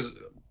Michael Lev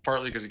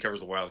partly because he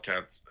covers the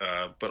Wildcats,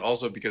 but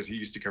also because he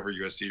used to cover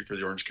USC for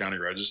the Orange County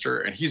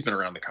Register, and he's been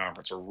around the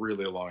conference a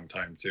really long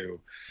time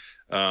too.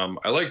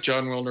 I like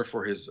John Wilner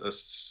for his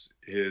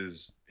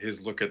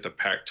look at the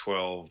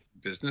Pac-12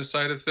 business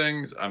side of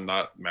things. I'm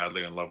not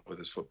madly in love with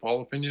his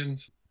football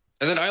opinions.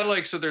 And then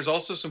so there's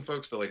also some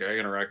folks that like I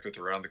interact with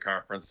around the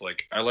conference.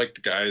 Like I like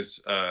the guys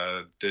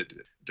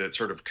that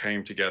sort of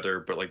came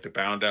together, but like the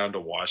Bound Down to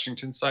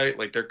Washington site,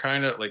 like they're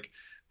kind of like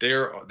they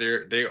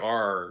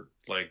are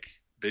like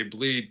they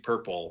bleed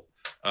purple,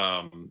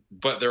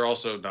 but they're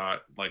also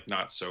not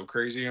so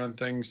crazy on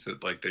things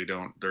that like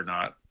they're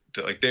not.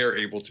 Like they are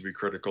able to be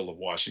critical of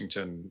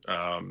Washington,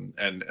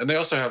 and they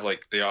also have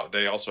like they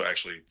also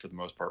actually for the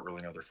most part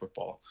really know their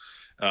football.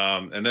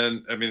 And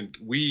then I mean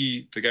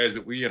the guys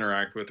that we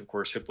interact with, of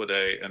course,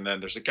 Hifliday, and then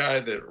there's a guy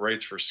that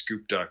writes for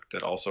Scoop Duck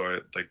that also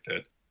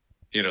that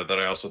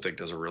I also think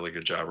does a really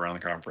good job around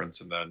the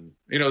conference. And then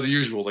the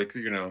usual like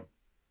the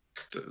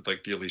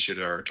Alicia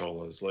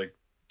D'Artolas, like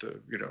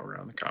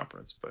around the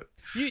conference. But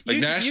you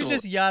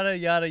just yada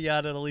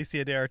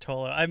Alicia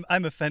D'Artola.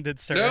 I'm offended,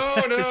 sir.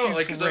 No,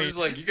 like because I was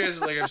like, you guys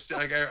like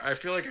I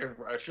feel like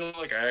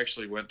I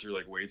actually went through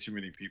like way too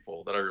many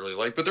people that I really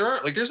like. But there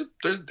are like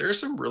there's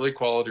some really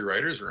quality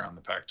writers around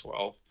the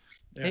Pac-12.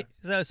 Yeah.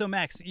 Hey, so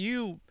Max,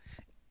 you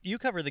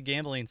cover the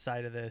gambling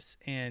side of this,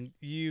 and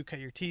you cut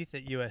your teeth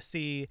at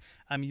USC.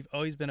 You've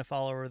always been a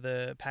follower of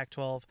the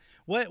Pac-12.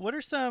 What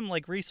are some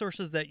like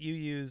resources that you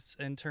use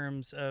in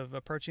terms of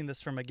approaching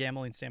this from a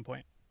gambling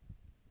standpoint?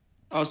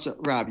 Also,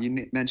 Rob,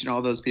 you mentioned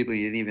all those people.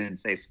 You didn't even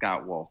say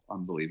Scott Wolf.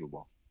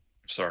 Unbelievable.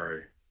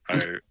 Sorry,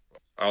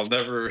 I'll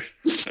never.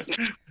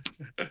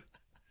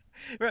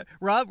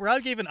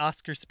 Rob gave an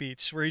Oscar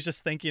speech where he's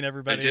just thanking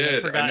everybody. I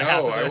did. I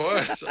know. I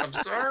was. I'm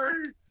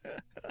sorry.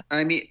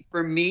 I mean,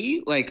 for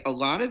me, like a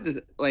lot of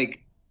the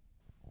like,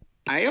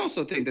 I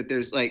also think that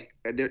there's like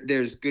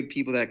there's good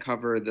people that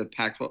cover the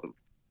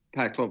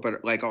Pac-12,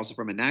 but like also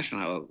from a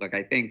national outlook. Like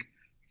I think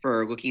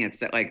for looking at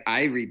like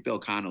I read Bill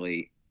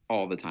Connolly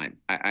all the time.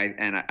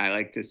 I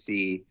like to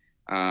see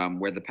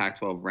where the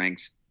Pac-12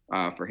 ranks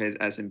for his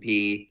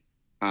S&P.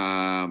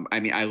 I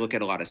mean, I look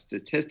at a lot of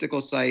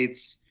statistical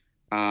sites.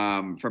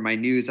 For my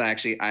news, I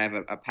have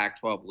a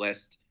Pac-12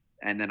 list,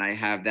 and then I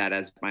have that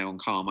as my own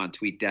column on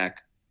TweetDeck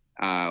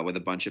with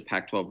a bunch of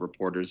Pac-12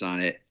 reporters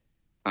on it,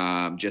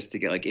 just to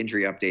get like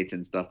injury updates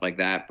and stuff like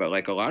that. But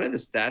like a lot of the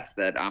stats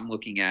that I'm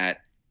looking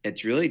at,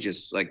 it's really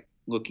just like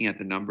looking at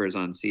the numbers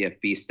on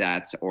CFB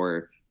stats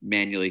or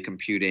manually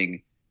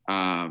computing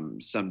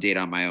some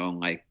data on my own,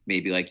 like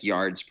maybe like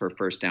yards per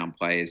first down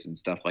plays and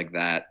stuff like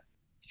that.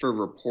 For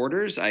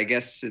reporters, I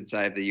guess since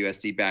I have the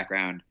USC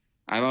background,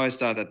 I've always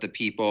thought that the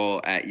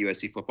people at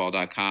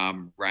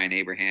USCFootball.com, Ryan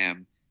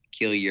Abraham,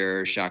 Keely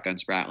Eure, Shotgun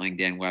Spratling,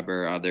 Dan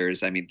Weber,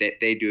 others, I mean,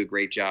 they do a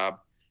great job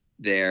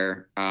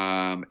there.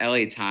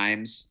 LA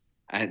Times,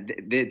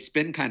 it's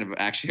been kind of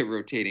actually a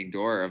rotating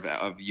door of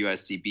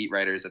USC beat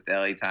writers at the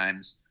LA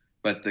Times,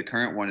 but the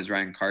current one is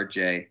Ryan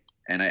Cartjay,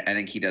 and I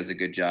think he does a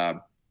good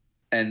job.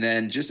 And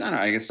then just on,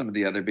 I guess, some of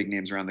the other big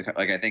names around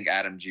like I think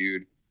Adam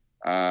Jude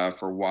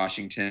for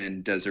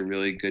Washington does a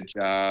really good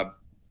job.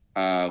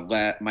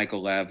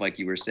 Michael Lev, like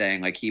you were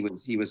saying, like he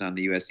was on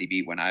the USC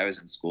beat when I was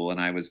in school and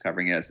I was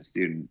covering it as a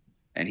student,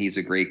 and he's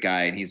a great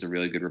guy and he's a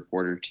really good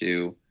reporter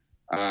too.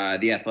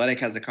 The Athletic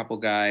has a couple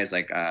guys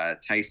like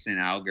Tyson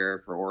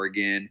Alger for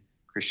Oregon,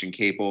 Christian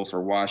Capel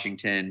for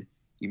Washington.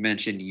 You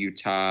mentioned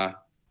Utah.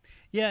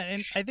 Yeah,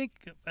 and I think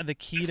the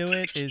key to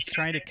it is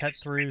trying to cut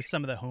through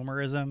some of the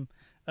homerism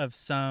of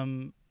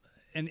some,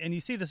 and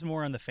you see this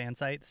more on the fan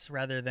sites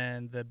rather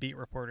than the beat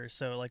reporters.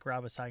 So like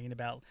Rob was talking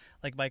about,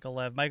 like Michael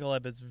Lev. Michael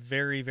Lev is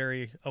very,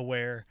 very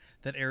aware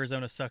that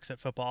Arizona sucks at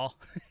football,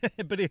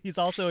 but he's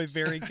also a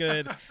very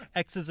good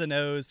X's and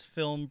O's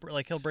film.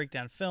 Like he'll break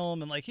down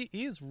film, and like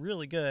he's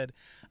really good.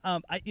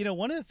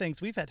 One of the things,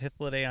 we've had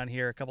Hythloday on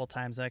here a couple of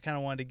times, and I kind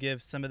of wanted to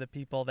give some of the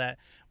people that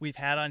we've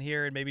had on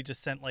here and maybe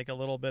just sent like a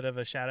little bit of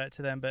a shout out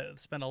to them, but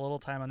spend a little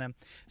time on them.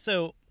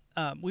 So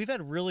we've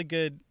had really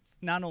good,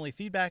 not only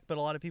feedback, but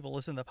a lot of people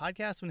listen to the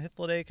podcast when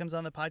Hythloday comes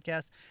on the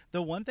podcast.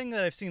 The one thing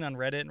that I've seen on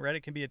Reddit, and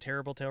Reddit can be a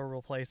terrible,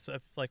 terrible place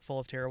of, like, full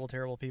of terrible,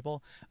 terrible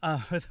people.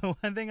 But the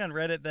one thing on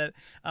Reddit that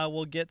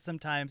we'll get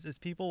sometimes is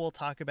people will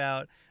talk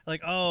about,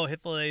 like, oh,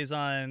 Hythloday's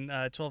on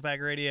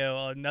 12-Pack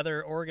Radio,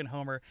 another Oregon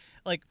homer.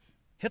 Like,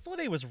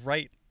 Hythloday was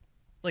right,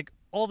 like,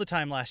 all the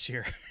time last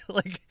year.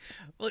 like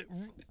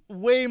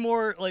way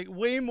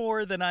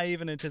more than I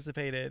even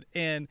anticipated.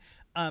 And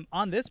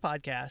on this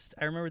podcast,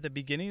 I remember at the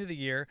beginning of the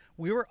year,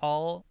 we were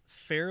all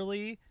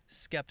fairly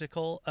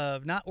skeptical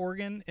of not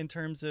Oregon in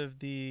terms of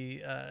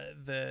the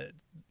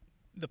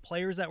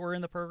players that were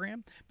in the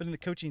program, but in the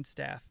coaching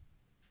staff.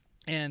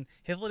 And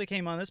Hythloday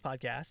came on this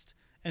podcast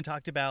and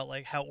talked about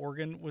like how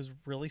Oregon was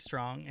really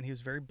strong, and he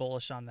was very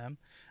bullish on them.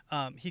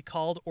 He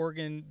called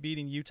Oregon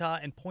beating Utah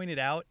and pointed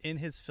out in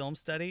his film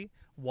study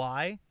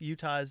why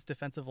Utah's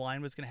defensive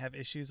line was going to have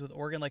issues with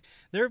Oregon. Like,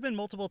 there have been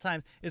multiple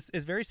times.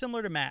 It's very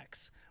similar to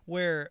Max,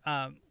 where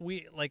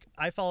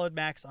I followed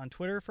Max on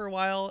Twitter for a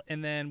while,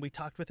 and then we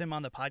talked with him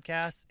on the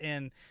podcast.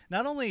 And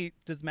not only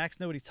does Max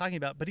know what he's talking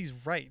about, but he's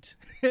right.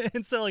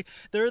 And so like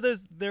there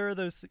are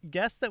those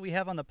guests that we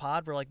have on the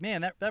pod where like,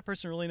 man, that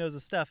person really knows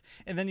his stuff.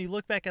 And then you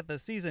look back at the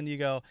season, you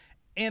go,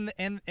 and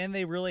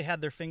they really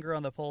had their finger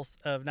on the pulse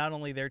of not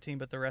only their team,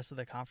 but the rest of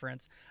the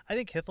conference. I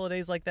think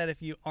Hythloday's like that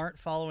if you aren't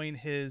following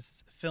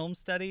his film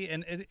study,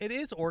 and it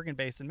is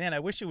Oregon-based. And, man,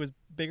 I wish it was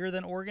bigger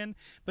than Oregon.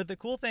 But the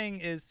cool thing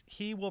is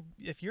he will –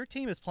 if your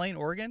team is playing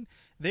Oregon,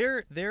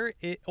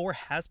 or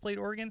has played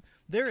Oregon,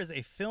 there is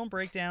a film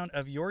breakdown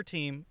of your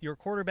team, your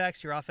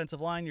quarterbacks, your offensive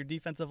line, your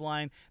defensive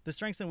line, the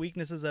strengths and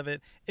weaknesses of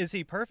it. Is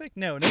he perfect?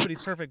 No,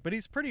 nobody's perfect, but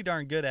he's pretty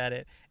darn good at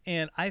it.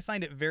 And I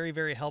find it very,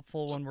 very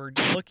helpful when we're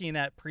looking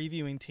at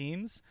previewing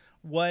teams,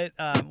 what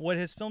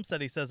his film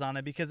study says on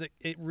it, because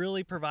it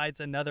really provides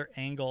another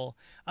angle.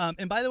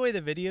 And by the way,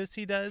 the videos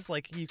he does,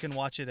 like, you can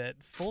watch it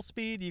at full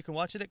speed, you can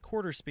watch it at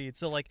quarter speed.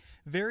 So like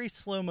very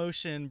slow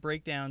motion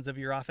breakdowns of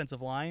your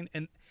offensive line.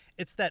 And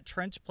it's that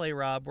trench play,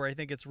 Rob, where I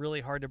think it's really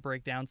hard to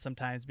break down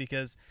sometimes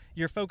because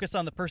you're focused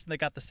on the person that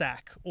got the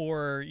sack,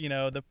 or, you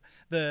know,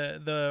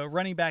 the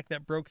running back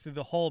that broke through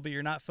the hole, but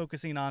you're not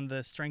focusing on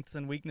the strengths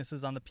and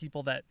weaknesses on the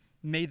people that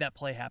made that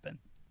play happen.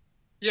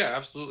 Yeah,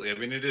 absolutely. I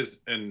mean, it is,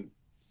 and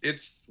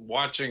it's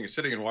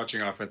sitting and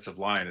watching offensive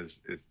line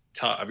is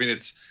tough. I mean,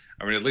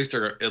 at least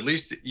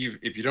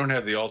if you don't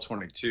have the all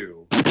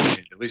 22,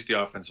 at least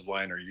the offensive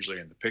line are usually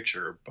in the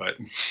picture, but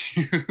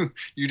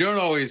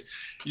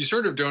you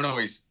sort of don't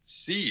always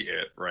see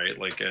it, right?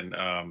 Like,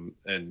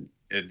 and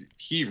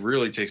he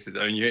really takes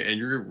and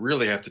you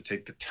really have to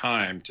take the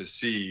time to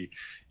see,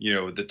 you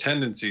know, the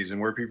tendencies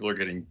and where people are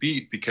getting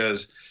beat,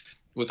 because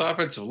with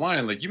offensive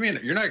line, like,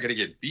 you're not going to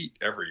get beat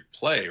every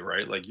play,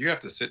 right? Like, you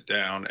have to sit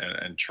down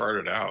and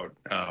chart it out,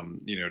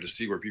 to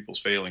see where people's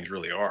failings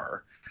really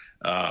are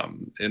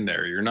in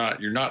there. You're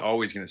not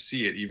always going to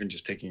see it, even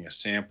just taking a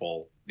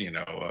sample,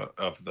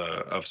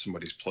 of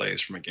somebody's plays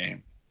from a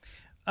game.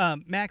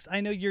 Max,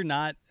 I know you're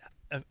not,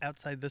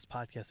 outside this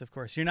podcast, of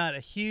course, you're not a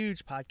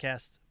huge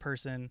podcast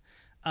person.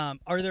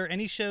 Are there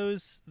any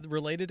shows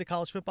related to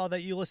college football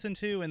that you listen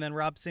to? And then,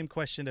 Rob, same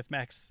question if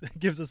Max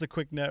gives us a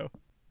quick no.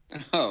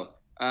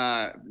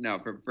 No,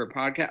 for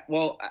podcast.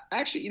 Well,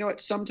 actually, you know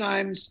what?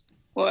 Sometimes,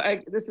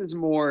 this is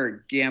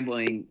more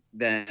gambling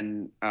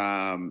than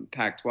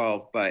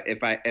Pac-12. But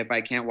if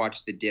I can't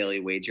watch the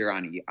Daily Wager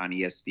on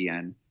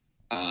ESPN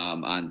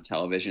on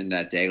television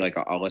that day, like,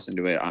 I'll listen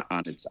to it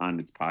on its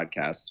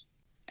podcast.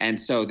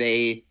 And so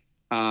they,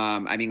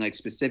 like,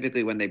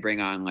 specifically when they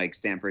bring on like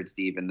Stanford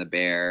Steve and the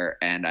Bear,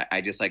 and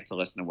I just like to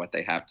listen to what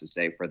they have to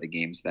say for the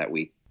games that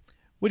week.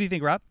 What do you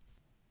think, Rob?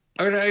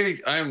 I mean,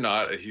 I am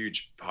not a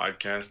huge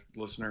podcast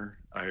listener.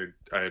 I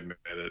admit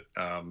it.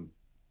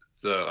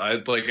 So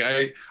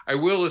I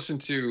will listen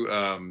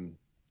to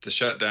the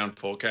Shutdown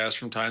Fullcast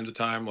from time to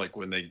time, like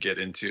when they get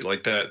into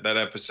like that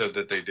episode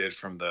that they did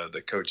from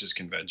the coaches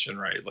convention,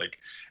 right? Like,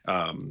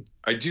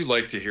 I do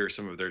like to hear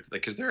some of their,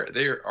 like, because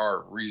they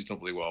are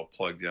reasonably well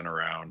plugged in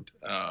around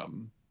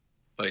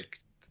like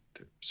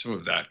some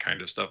of that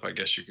kind of stuff, I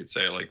guess you could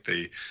say, like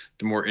the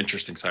more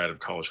interesting side of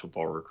college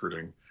football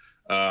recruiting.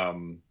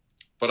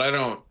 But I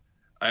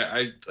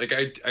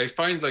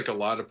find like a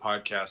lot of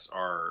podcasts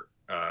are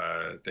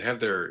they have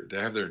their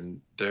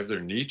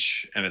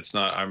niche, and it's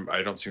not,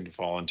 I don't seem to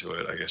fall into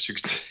it, I guess you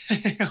could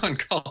say, on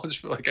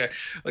college. But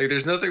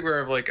there's nothing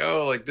where I'm like,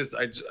 oh, like this,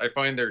 I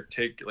find their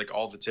take, like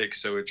all the takes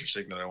so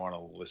interesting that I want to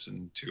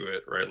listen to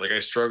it, right? Like, I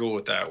struggle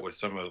with that with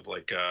some of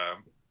like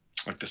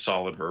like the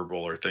Solid Verbal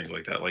or things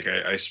like that. Like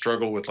I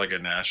struggle with like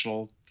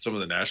some of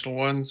the national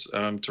ones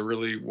to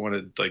really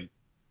want to like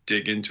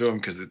dig into them,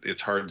 because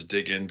it's hard to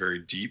dig in very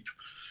deep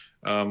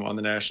on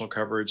the national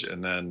coverage.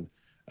 And then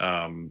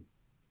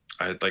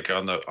I like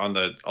on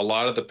a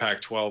lot of the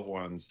Pac-12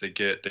 ones, they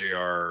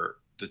are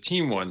the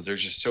team ones. They're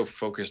just so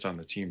focused on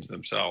the teams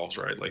themselves,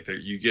 right? Like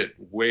you get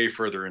way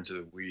further into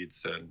the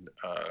weeds than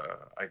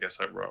I guess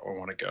I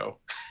want to go.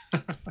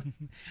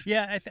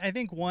 Yeah, I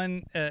think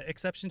one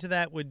exception to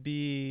that would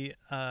be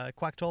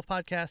Quack 12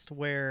 podcast,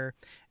 where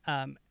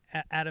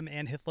Adam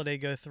and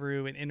Hifliday go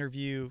through and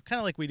interview, kind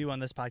of like we do on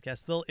this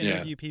podcast. They'll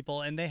interview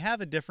people, and they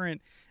have a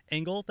different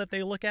angle that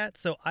they look at.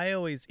 So I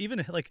always,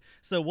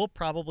 so we'll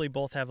probably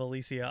both have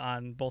Alicia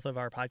on both of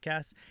our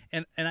podcasts,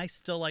 and I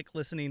still like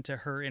listening to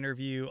her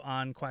interview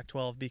on Quack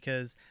 12,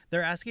 because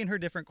they're asking her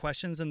different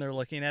questions and they're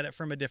looking at it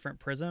from a different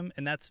prism,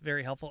 and that's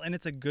very helpful. And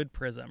it's a good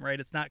prism, right?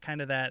 It's not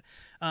kind of that,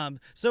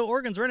 so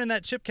Oregon's running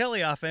that Chip Kelly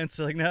offense.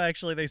 So like, no,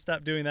 actually they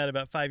stopped doing that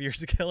about 5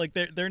 years ago. Like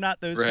they're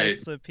not those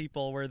types of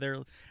people where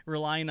they're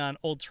relying on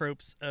old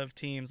tropes of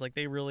teams. Like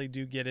they really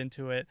do get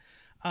into it.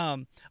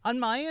 On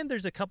my end,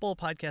 there's a couple of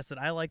podcasts that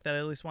I like that I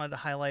at least wanted to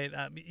highlight.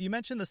 You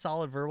mentioned the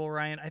Solid Verbal,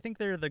 Ryan. I think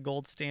they're the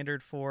gold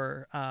standard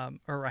for,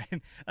 or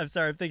Ryan, I'm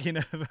sorry, I'm thinking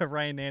of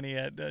Ryan Nanny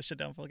at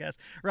Shutdown Fullcast.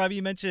 Rob,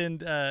 you mentioned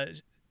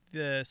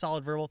the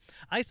Solid Verbal.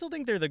 I still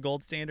think they're the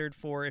gold standard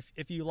for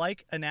if you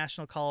like a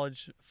national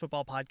college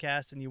football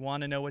podcast and you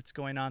want to know what's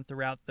going on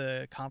throughout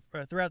the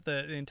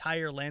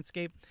entire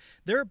landscape.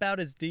 They're about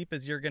as deep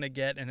as you're going to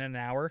get in an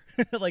hour.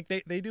 Like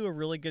they do a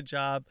really good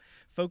job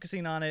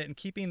focusing on it and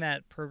keeping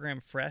that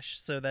program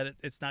fresh, so that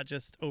it's not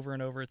just over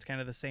and over. It's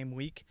kind of the same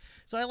week.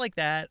 So I like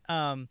that.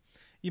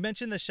 You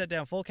mentioned the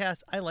Shutdown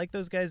Fullcast. I like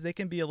those guys. They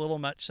can be a little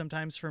much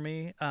sometimes for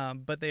me,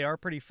 but they are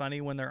pretty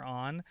funny when they're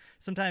on.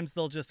 Sometimes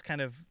they'll just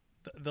kind of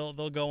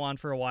they'll go on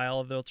for a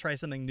while. They'll try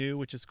something new,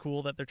 which is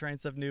cool that they're trying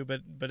stuff new,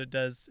 but it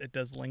does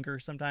linger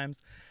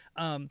sometimes.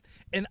 And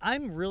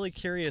I'm really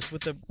curious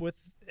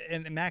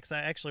and Max, I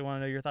actually want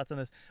to know your thoughts on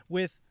this,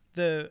 with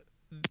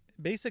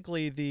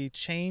basically the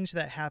change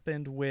that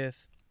happened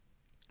with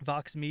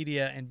Vox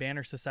Media and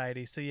Banner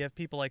Society. So you have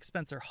people like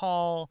Spencer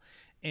Hall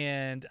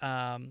and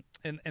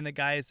the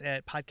guys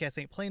at Podcast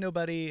Ain't Play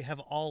Nobody have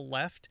all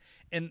left.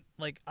 And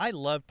like, I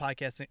love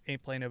Podcast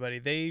Ain't Play Nobody.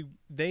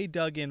 They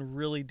dug in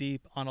really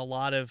deep on a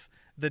lot of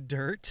the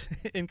dirt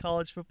in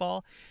college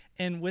football.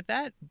 And with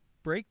that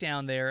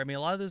breakdown there, I mean,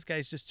 a lot of those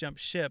guys just jumped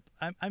ship.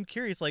 I'm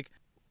curious, like,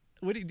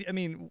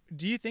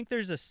 do you think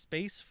there's a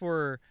space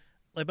for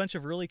a bunch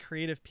of really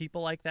creative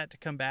people like that to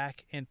come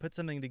back and put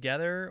something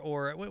together?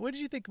 Or what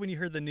did you think when you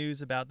heard the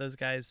news about those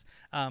guys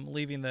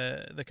leaving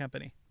the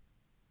company?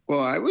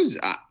 Well,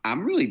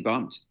 I'm really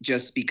bummed,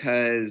 just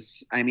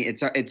because, I mean,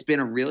 it's been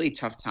a really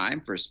tough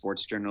time for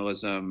sports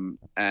journalism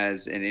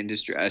as an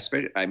industry,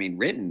 especially, I mean,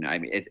 written. I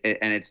mean,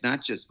 and it's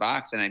not just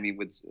Vox. And I mean,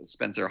 with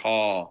Spencer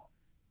Hall,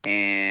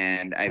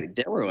 and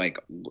there were like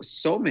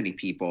so many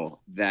people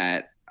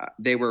that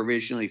they were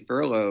originally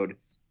furloughed,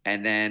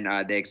 and then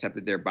they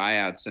accepted their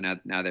buyouts, so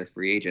now they're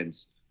free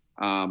agents.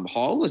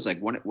 Hall was like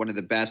one of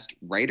the best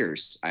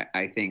writers,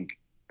 I think,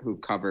 who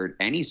covered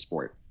any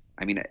sport.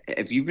 I mean,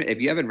 if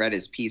you haven't read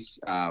his piece,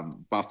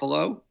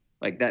 Buffalo,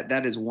 like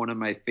that is one of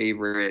my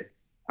favorite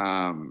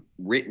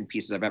written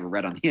pieces I've ever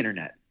read on the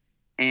internet.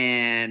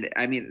 And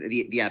I mean,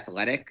 the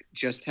Athletic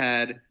just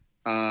had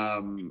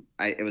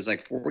it was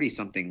like 40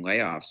 something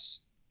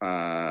layoffs.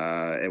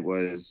 It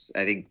was,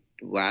 I think,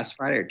 last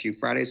Friday or 2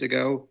 Fridays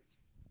ago.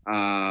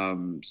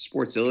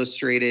 Sports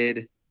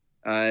Illustrated,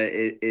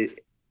 they've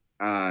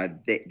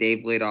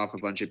laid off a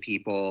bunch of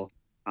people.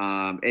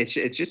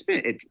 It's just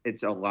been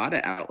it's a lot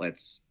of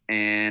outlets,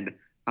 and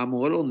I'm a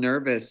little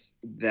nervous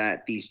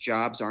that these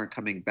jobs aren't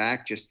coming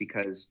back, just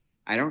because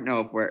I don't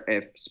know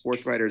if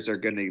sports writers are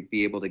going to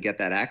be able to get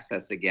that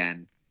access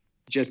again,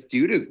 just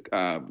due to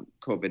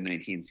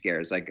COVID-19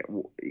 scares. Like,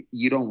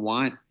 you don't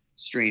want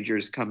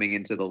strangers coming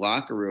into the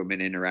locker room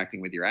and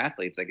interacting with your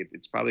athletes. Like,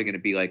 it's probably going to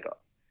be like,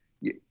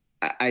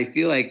 I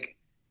feel like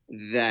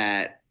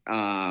that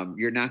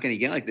you're not going to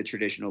get like the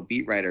traditional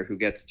beat writer who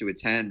gets to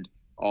attend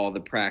all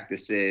the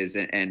practices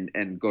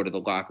and go to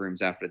the locker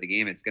rooms after the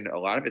game. A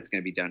lot of it's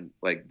going to be done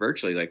like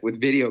virtually, like with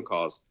video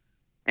calls,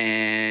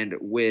 and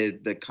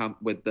with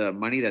the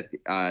money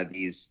that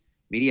these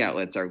media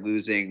outlets are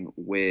losing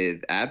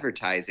with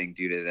advertising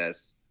due to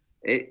this.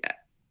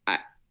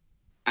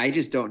 I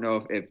just don't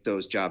know if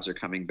those jobs are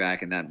coming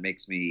back, and that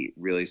makes me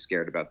really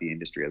scared about the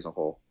industry as a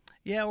whole.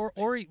 Yeah,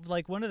 or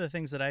like, one of the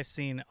things that I've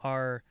seen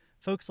are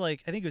folks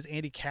like, I think it was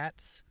Andy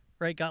Katz,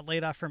 right, got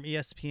laid off from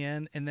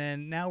ESPN and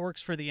then now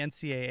works for the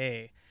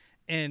NCAA.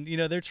 And, you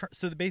know,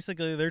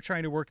 basically they're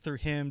trying to work through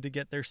him to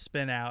get their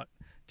spin out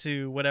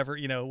to whatever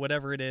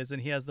it is.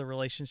 And he has the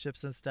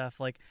relationships and stuff.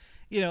 Like,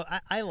 you know,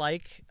 I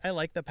like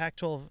the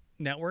Pac-12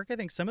 network. I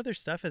think some of their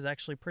stuff is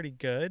actually pretty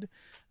good.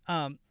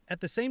 At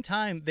the same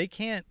time, they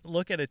can't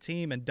look at a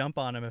team and dump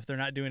on them if they're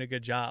not doing a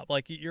good job.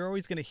 Like, you're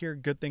always going to hear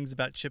good things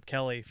about Chip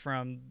Kelly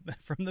from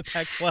the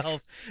Pac-12.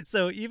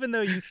 So even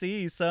though you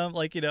see some,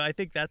 like, I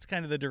think that's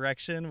kind of the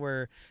direction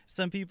where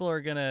some people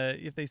are going to,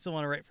 if they still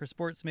want to write for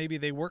sports, maybe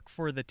they work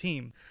for the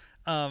team.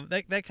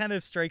 That kind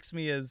of strikes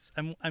me as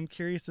I'm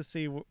curious to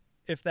see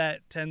if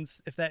that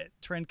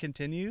trend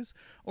continues,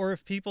 or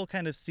if people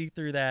kind of see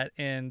through that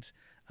and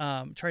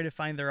try to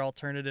find their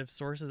alternative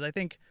sources. I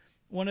think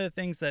one of the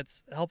things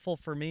that's helpful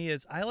for me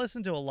is I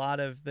listen to a lot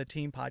of the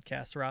team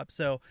podcasts, Rob.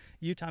 So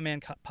Utah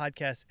Man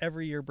podcast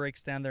every year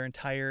breaks down their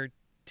entire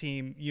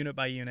team unit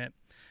by unit.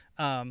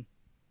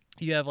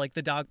 You have like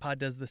the Dog Pod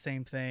does the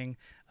same thing.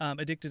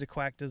 Addicted to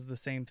Quack does the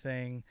same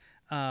thing.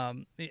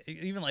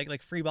 Even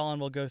like Free Ballin'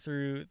 will go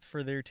through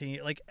for their team.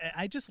 Like,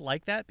 I just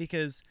like that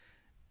because,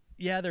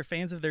 yeah, they're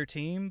fans of their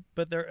team,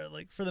 but they're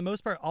like, for the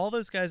most part, all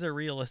those guys are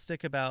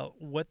realistic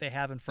about what they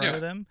have in front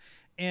of them.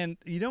 And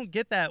you don't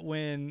get that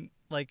when,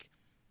 like,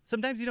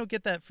 sometimes you don't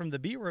get that from the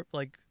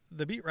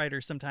beat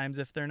writers sometimes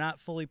if they're not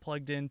fully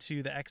plugged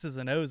into the X's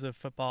and O's of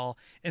football,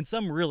 and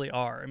some really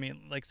are. I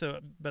mean, like, so,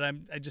 but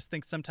I just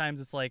think sometimes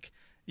it's like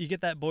you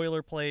get that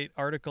boilerplate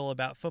article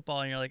about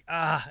football and you're like,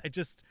 I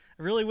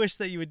really wish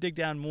that you would dig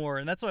down more.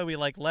 And that's why we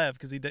like Lev,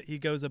 because he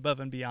goes above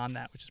and beyond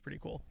that, which is pretty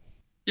cool.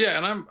 Yeah,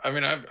 and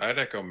I'd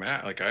echo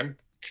Matt. Like, I'm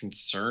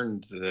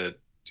concerned that,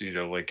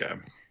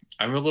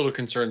 I'm a little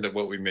concerned that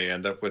what we may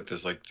end up with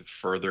is like the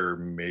further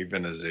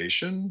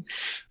Mavenization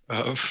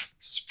of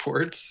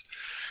sports,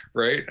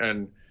 right?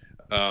 And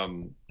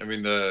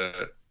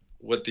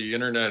what the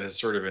internet has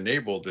sort of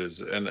enabled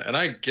is, and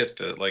I get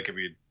that, like,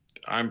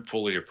 I'm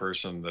fully a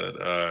person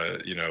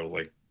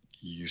that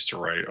used to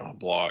write on a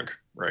blog,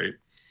 right?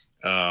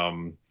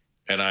 And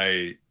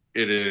I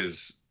get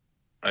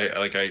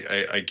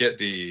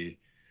the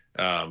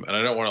and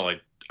I don't want to,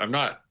 like, I'm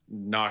not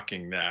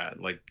knocking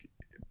that, like,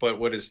 but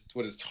what is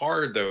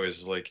hard though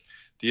is, like,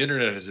 the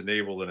internet has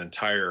enabled an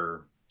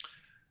entire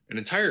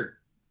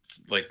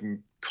like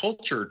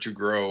culture to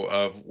grow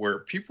of where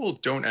people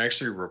don't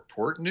actually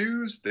report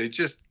news, they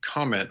just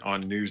comment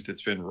on news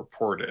that's been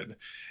reported.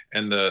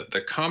 And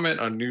the comment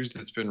on news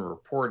that's been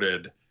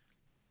reported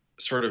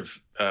sort of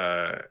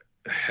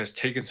has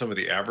taken some of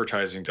the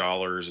advertising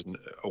dollars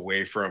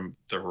away from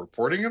the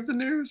reporting of the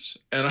news.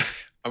 And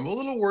I'm a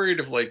little worried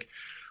of, like,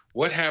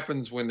 what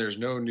happens when there's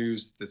no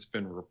news that's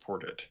been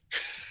reported,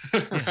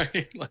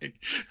 right?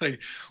 Like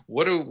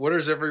what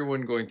is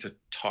everyone going to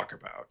talk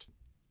about?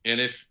 And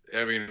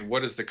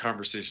what is the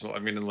conversational?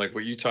 And like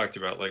what you talked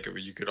about, like,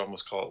 you could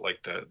almost call it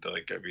like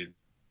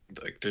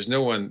there's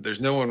no one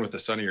with a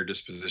sunnier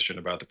disposition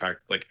about the Pac,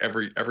 like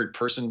every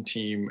person,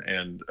 team,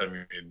 and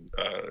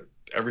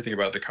everything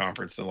about the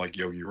conference than like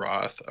Yogi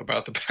Roth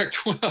about the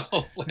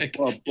Pac-12. Like,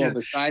 well,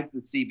 besides the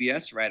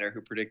CBS writer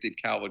who predicted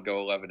Cal would go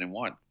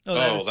 11-1.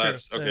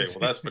 That's true. Okay. Well,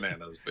 that's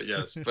bananas. But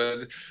yes,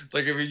 but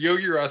like,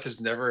 Yogi Roth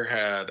has never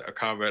had a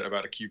comment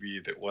about a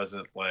QB that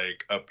wasn't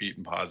like upbeat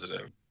and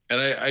positive.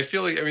 And I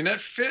feel like, that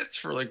fits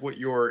for like what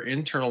your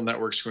internal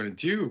network's going to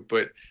do.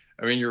 But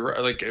you're right.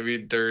 Like,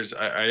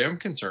 I am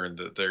concerned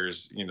that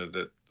there's,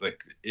 that like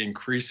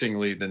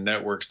increasingly the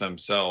networks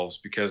themselves,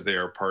 because they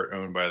are part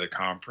owned by the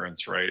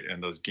conference, right?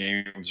 And those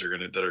games are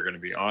going to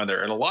be on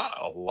there. And a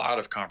lot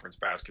of conference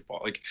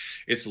basketball, like,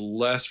 it's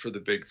less for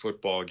the big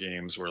football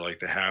games where like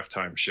the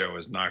halftime show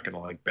is not going to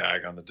like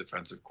bag on the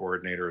defensive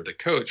coordinator or the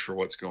coach for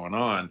what's going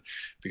on,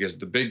 because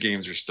the big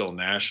games are still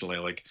nationally.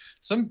 Like,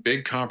 some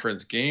big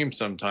conference games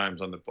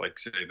sometimes on the, like,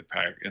 say the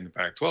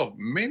Pac-12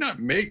 may not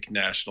make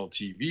national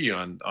TV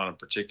on a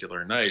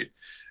particular night.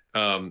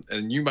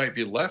 And you might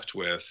be left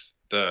with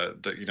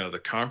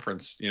the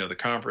conference, the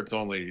conference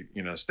only,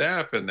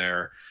 staff in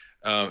there.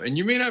 And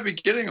you may not be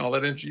getting all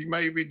that. You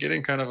might be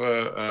getting kind of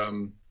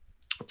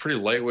a pretty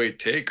lightweight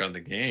take on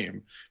the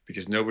game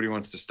because nobody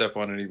wants to step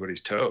on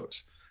anybody's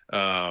toes.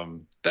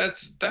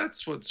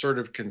 That's what's sort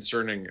of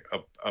concerning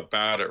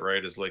about it,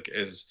 right? Is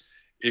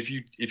if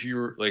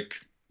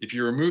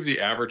you remove the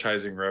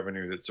advertising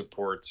revenue that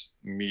supports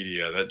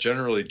media, that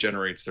generally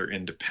generates their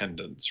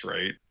independence,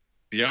 right?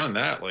 Beyond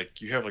that, like,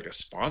 you have like a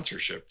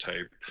sponsorship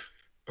type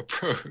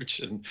approach,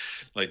 and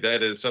like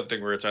that is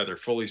something where it's either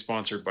fully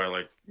sponsored by,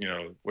 like,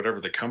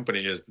 whatever the company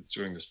is that's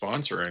doing the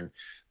sponsoring.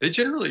 They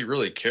generally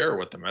really care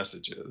what the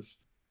message is.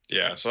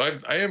 Yeah, so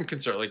I am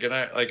concerned. Like, and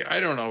I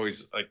don't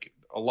always, like,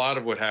 a lot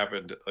of what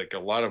happened, like a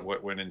lot of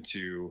what went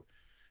into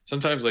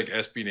sometimes like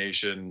SB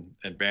Nation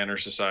and Banner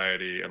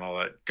Society and all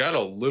that got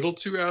a little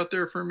too out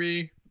there for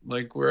me.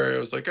 Like, where I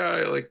was like,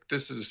 like,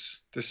 this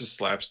is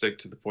slapstick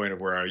to the point of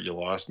where you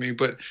lost me.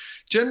 But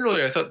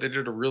generally, I thought they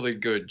did a really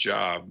good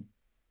job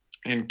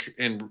and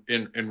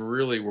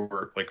really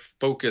were like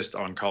focused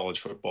on college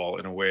football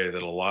in a way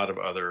that a lot of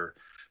other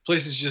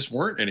places just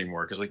weren't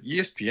anymore. Because like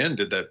ESPN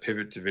did that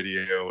pivot to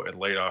video and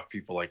laid off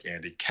people like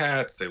Andy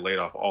Katz. They laid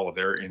off all of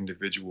their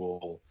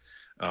individual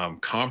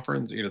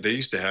conference. You know, they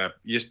used to have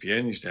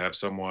ESPN used to have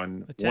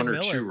someone, one or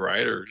Miller. two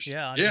writers,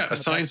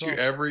 assigned to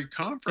every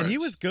conference. And he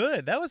was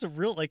good. That was a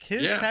real, like,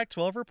 his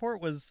Pac-12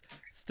 report was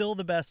still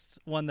the best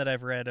one that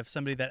I've read of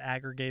somebody that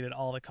aggregated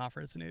all the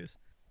conference news.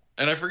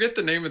 And I forget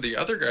the name of the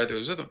other guy that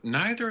was with them.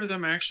 Neither of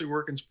them actually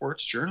work in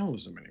sports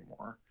journalism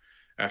anymore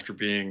after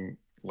being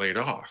laid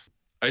off.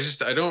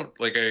 As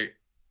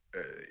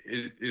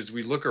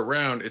we look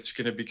around, it's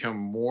going to become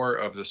more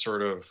of the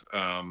sort of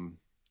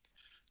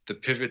the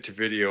pivot to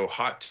video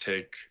hot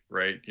take,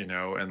 right? You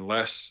know, and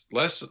less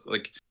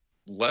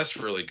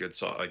really good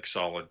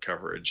solid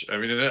coverage. I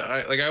mean,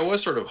 I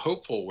was sort of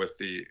hopeful with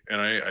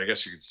I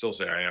guess you could still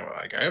say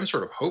I am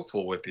sort of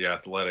hopeful with The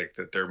Athletic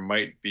that there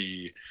might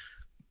be,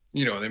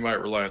 you know, they might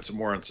rely on some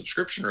more on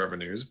subscription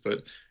revenues,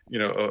 but, you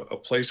know, a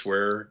place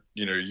where,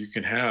 you know, you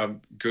can have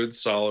good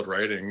solid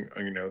writing,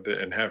 you know,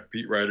 and have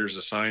beat writers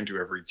assigned to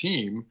every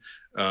team,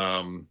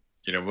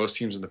 you know, most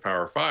teams in the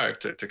Power Five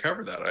to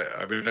cover that.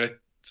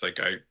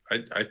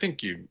 I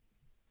think you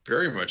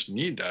very much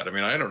need that. I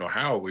mean, I don't know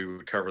how we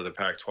would cover the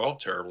Pac-12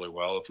 terribly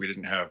well if we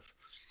didn't have,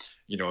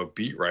 you know, a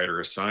beat writer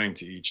assigned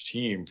to each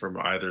team from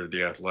either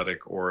The Athletic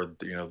or,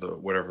 you know,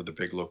 whatever the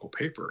big local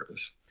paper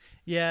is.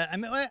 Yeah, I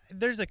mean,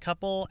 there's a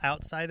couple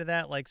outside of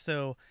that. Like,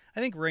 so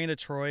I think Raina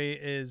Troy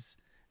is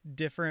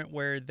different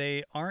where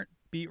they aren't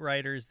beat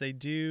writers. They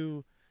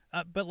do,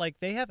 but like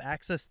they have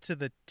access to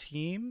the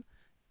team,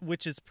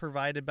 which is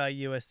provided by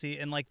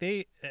USC. And like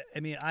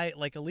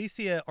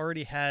Alicia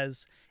already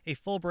has a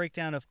full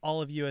breakdown of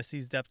all of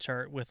USC's depth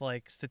chart with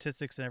like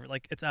statistics and everything.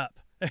 Like it's up.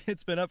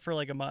 It's been up for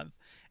like a month.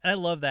 And I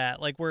love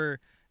that. Like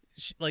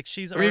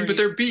she's already... but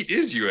their beat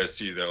is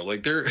USC though.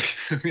 Like they're,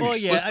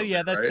 right?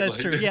 That's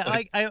true. Yeah.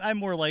 Like... I'm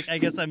more like, I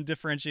guess I'm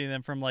differentiating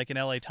them from like an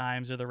LA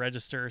Times or the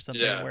Register or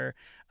something where,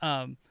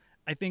 I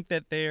think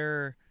that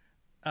they're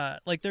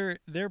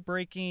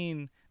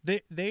breaking,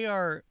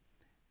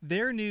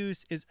 their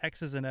news is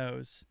X's and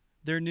O's.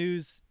 Their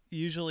news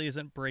usually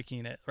isn't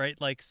breaking it, right?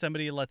 Like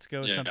somebody lets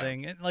go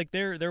something and like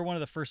they're one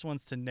of the first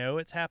ones to know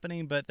it's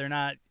happening, but they're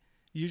not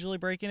usually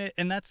breaking it.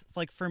 And that's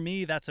like, for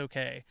me, that's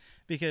okay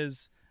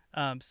because,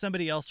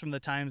 somebody else from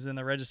the Times and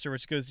the Register,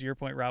 which goes to your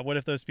point, Rob, what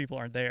if those people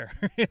aren't there?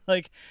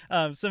 Like,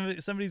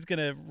 somebody's going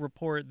to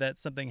report that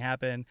something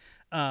happened.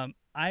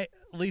 At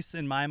least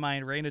in my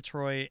mind, Raina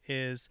Troy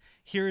is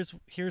here's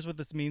what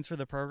this means for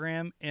the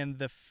program, and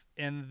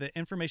the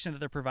information that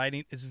they're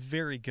providing is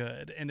very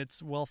good and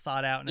it's well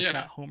thought out and it's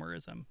not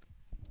homerism.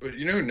 But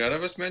you know who none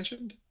of us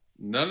mentioned?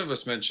 None of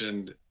us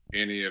mentioned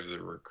any of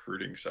the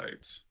recruiting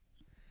sites.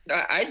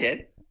 I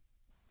did.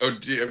 Oh,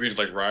 I mean,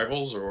 like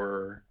Rivals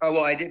or? Oh,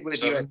 well, I did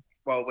with you.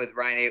 Well, with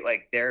Ryan,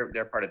 like they're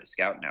part of the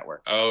Scout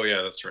Network. Oh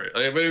yeah, that's right.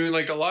 But I mean,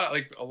 like a lot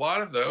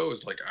of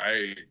those,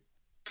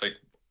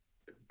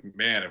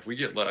 man, if we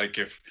get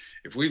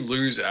if we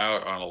lose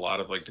out on a lot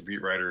of like the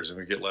beat writers and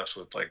we get left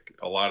with like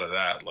a lot of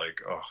that,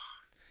 like, oh,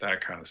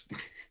 that kind of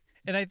stuff.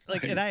 And I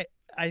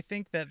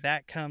think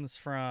that comes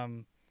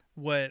from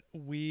what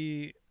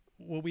we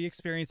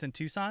experienced in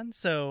Tucson.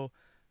 So,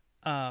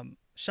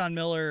 Sean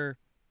Miller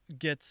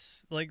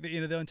gets like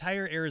the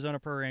entire Arizona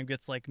program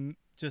gets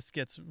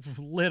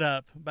lit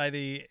up by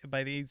these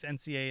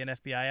NCAA and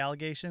FBI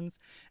allegations.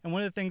 And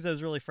one of the things that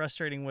was really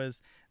frustrating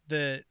was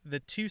the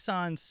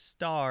Tucson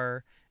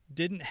Star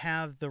didn't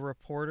have the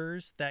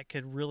reporters that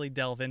could really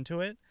delve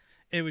into it.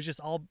 It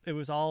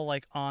was all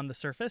like on the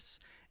surface,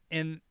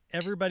 and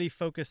everybody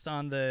focused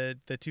on the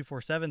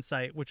 247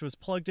 site, which was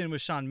plugged in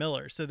with Sean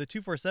Miller. So the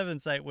 247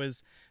 site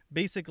was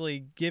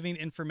basically giving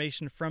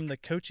information from the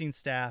coaching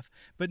staff,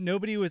 but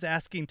nobody was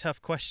asking tough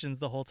questions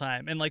the whole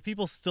time. And like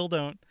people still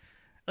don't,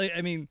 like,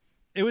 I mean,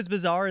 it was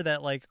bizarre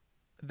that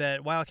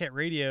that Wildcat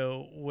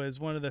Radio was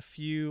one of the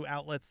few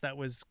outlets that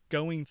was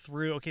going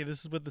through, okay,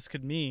 this is what this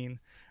could mean,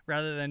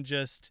 rather than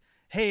just,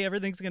 hey,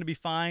 everything's going to be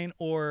fine,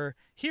 or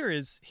here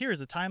is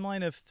a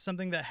timeline of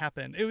something that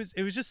happened. It was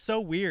just so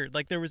weird.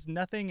 Like there was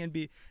nothing in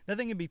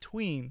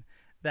between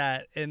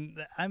that.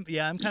 And I'm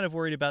kind of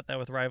worried about that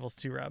with Rivals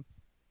too, Rob.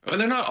 And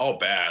they're not all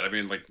bad. I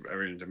mean,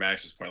 to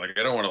Max's point, like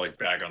I don't want to like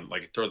bag on,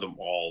 like throw them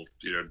all,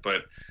 you know,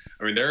 but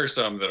I mean, there are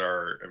some that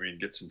are, I mean,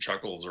 get some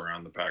chuckles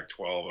around the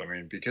Pac-12. I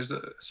mean, because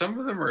some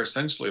of them are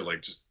essentially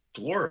like just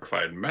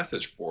glorified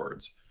message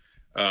boards.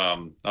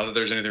 Not that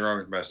there's anything wrong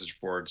with message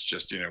boards,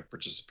 just, you know,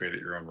 participate at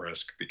your own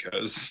risk,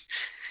 because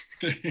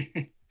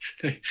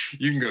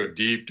you can go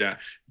deep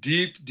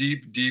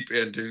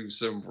into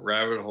some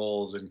rabbit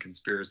holes and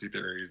conspiracy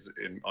theories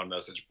on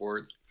message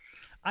boards.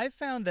 I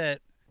found that,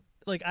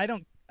 like, I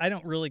don't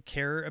really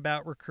care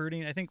about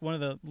recruiting. I think one of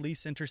the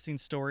least interesting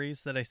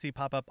stories that I see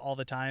pop up all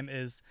the time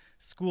is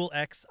School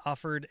X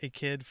offered a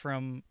kid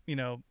from, you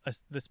know,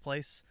 this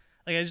place.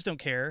 Like, I just don't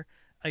care.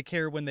 I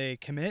care when they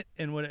commit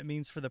and what it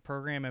means for the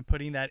program, and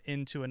putting that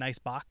into a nice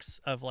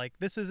box of like,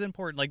 this is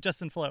important. Like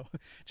Justin Flo.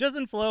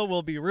 Justin Flo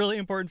will be really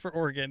important for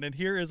Oregon, and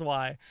here is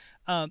why.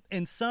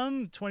 And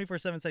some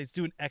 24/7 sites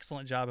do an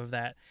excellent job of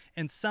that.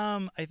 And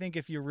some, I think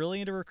if you're really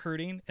into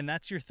recruiting and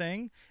that's your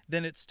thing,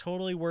 then it's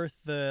totally worth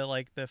the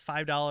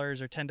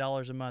 $5 or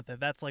 $10 a month.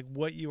 If that's like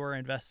what you are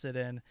invested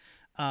in.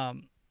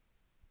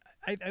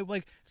 I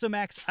like, so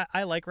Max,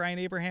 I like Ryan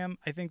Abraham.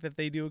 I think that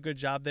they do a good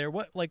job there.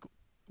 What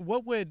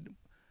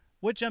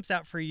jumps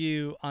out for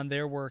you on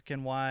their work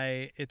and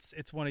why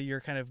it's one of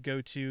your kind of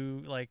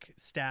go-to like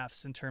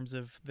staffs in terms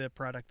of the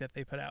product that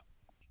they put out?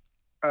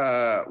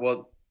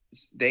 Well,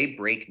 they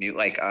break new,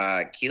 like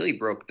Keely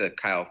broke the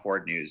Kyle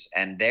Ford news,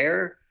 and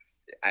they're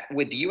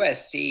with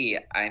USC.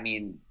 I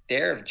mean,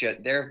 there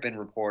have been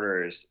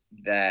reporters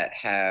that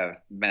have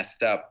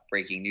messed up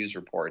breaking news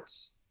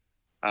reports,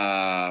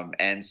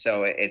 and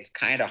so it's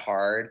kind of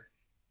hard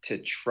to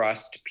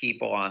trust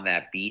people on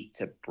that beat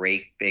to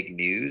break big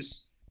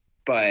news.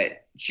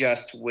 But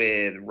just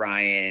with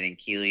Ryan and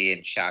Keely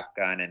and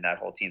Shotgun and that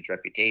whole team's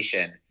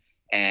reputation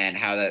and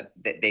how that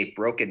they've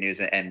broken news,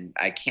 and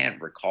I can't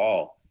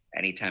recall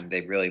anytime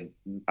they've really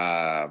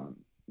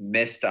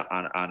missed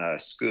on a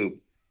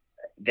scoop.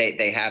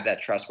 They have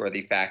that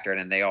trustworthy factor,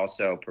 and they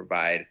also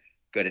provide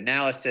good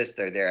analysis.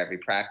 They're there every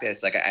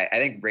practice. Like I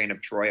think Reign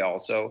of Troy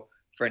also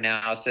for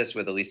analysis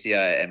with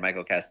Alicia and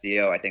Michael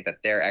Castillo. I think that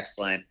they're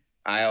excellent.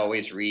 I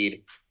always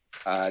read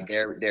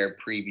their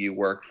preview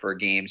work for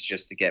games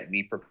just to get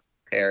me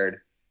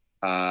prepared.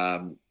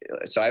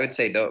 So I would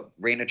say the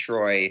Reign of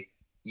Troy,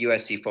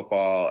 USC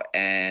football,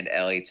 and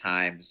LA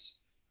Times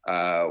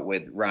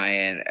with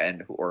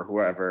Ryan or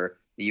whoever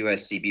the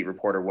USC beat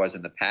reporter was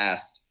in the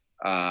past,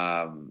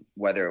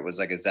 whether it was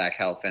like a Zach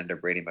Helfand or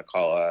Brady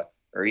McCullough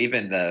or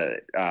even the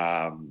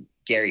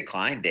Gary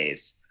Klein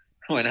days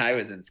when I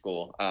was in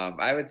school.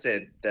 I would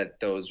say that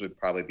those would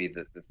probably be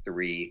the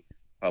three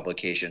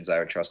publications I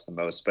would trust the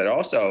most. But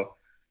also,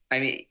 I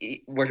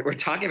mean, we're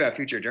talking about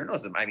future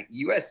journalism. I mean,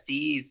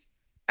 USC's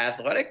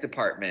athletic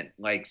department,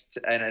 like,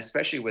 and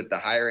especially with the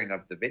hiring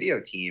of the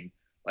video team,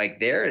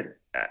 like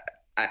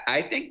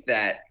I think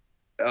that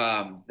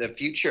the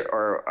future,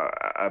 or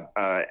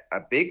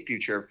a big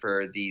future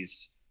for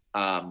these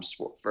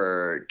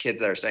for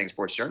kids that are studying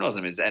sports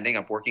journalism, is ending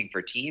up working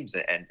for teams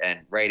and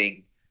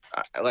writing.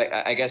 Like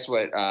I guess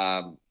what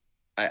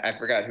I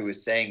forgot who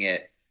was saying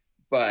it,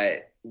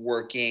 but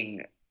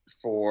working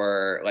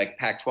for like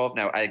Pac-12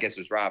 now, I guess it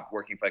was Rob,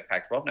 working for like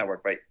Pac-12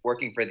 network, but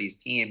working for these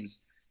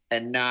teams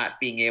and not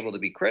being able to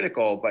be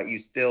critical, but you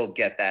still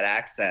get that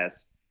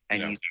access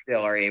and you still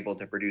are able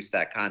to produce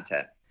that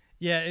content.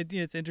 Yeah,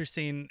 it's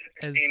interesting,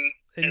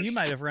 and you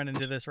might have run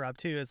into this, Rob,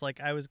 too, is like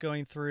I was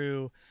going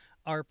through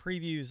our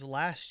previews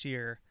last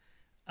year,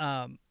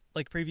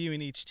 like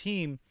previewing each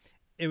team.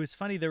 It was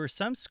funny, there were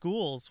some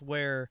schools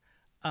where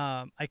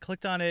I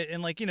clicked on it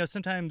and, like, you know,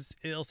 sometimes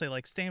it'll say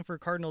like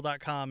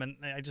StanfordCardinal.com, and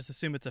I just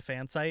assume it's a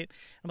fan site.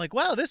 I'm like,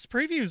 wow, this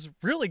preview's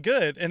really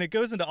good. And it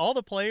goes into all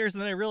the players.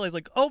 And then I realized,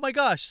 like, oh my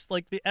gosh,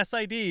 like the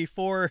SID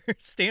for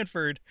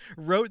Stanford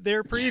wrote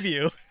their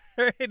preview.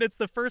 Right? It's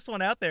the first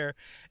one out there.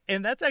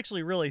 And that's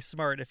actually really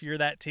smart if you're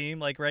that team.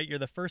 Like, right, you're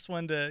the first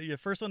one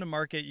to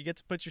market. You get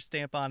to put your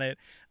stamp on it.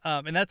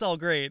 And that's all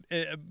great.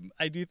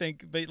 I do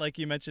think, but like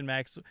you mentioned,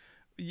 Max,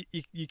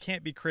 you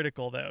can't be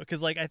critical though,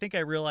 because like I think I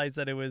realized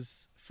that it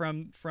was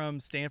from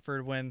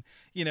Stanford when,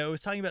 you know, it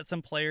was talking about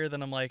some player,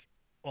 then I'm like,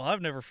 well,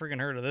 I've never freaking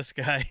heard of this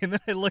guy. And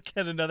then I look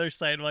at another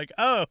site and I'm like,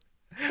 oh,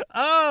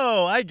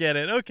 I get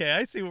it. Okay,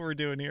 I see what we're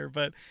doing here.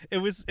 But it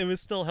was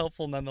still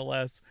helpful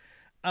nonetheless.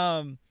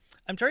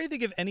 I'm trying to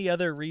think of any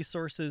other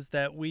resources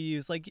that we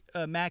use. Like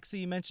Max, so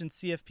you mentioned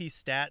CFP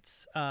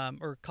Stats,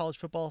 or College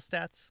Football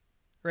Stats,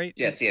 right?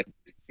 Yeah, CFP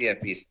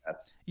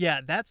Stats.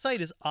 Yeah, that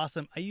site is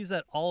awesome. I use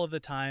that all of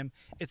the time.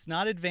 It's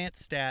not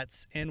advanced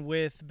stats, and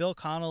with Bill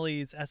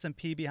Connolly's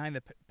S&P behind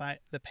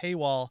the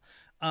paywall,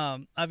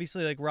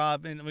 obviously, like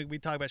Rob and we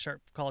talk about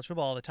Sharp College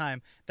Football all the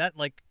time. That,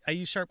 like, I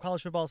use Sharp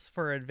College Football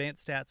for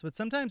advanced stats, but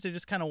sometimes I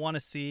just kind of want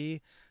to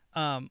see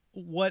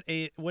what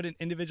an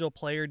individual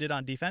player did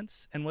on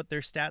defense and what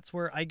their stats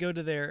were. I go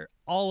to there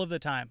all of the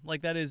time.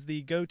 Like, that is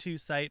the go-to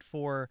site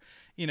for,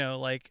 you know,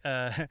 like,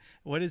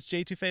 what is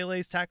Jay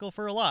Tufele's tackle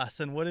for a loss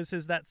and what is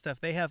his that stuff.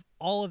 They have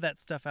all of that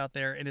stuff out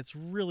there, and it's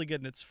really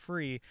good and it's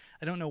free.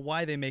 I don't know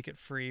why they make it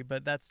free,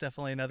 but that's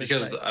definitely another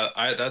because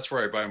site. That's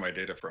where I buy my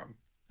data from.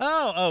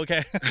 Oh,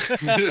 okay.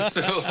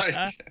 So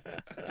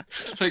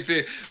like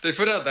they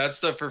put out that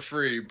stuff for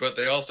free, but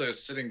they also,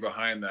 sitting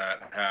behind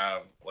that,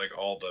 have like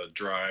all the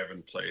drive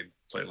and play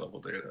level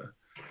data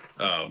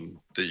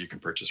that you can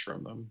purchase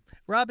from them.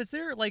 Rob, is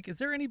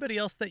there anybody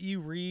else that you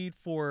read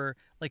for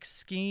like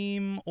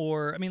scheme,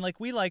 or I mean, like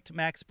we liked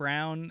Max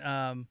Brown.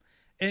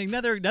 And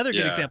another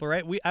good example,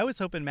 right? I was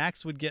hoping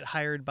Max would get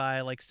hired by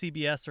like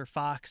CBS or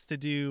Fox to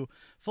do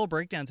full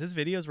breakdowns. His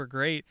videos were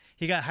great.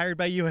 He got hired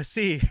by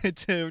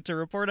USC to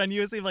report on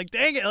USC. I'm like,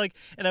 dang it! Like,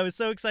 and I was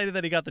so excited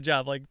that he got the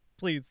job. Like,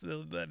 please,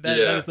 that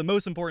is the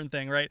most important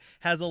thing, right?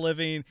 Has a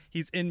living.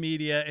 He's in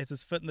media. It's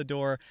his foot in the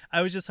door.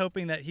 I was just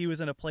hoping that he was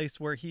in a place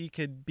where he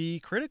could be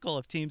critical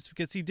of teams,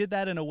 because he did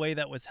that in a way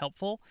that was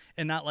helpful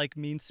and not like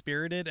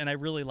mean-spirited. And I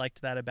really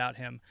liked that about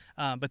him.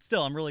 But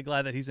still, I'm really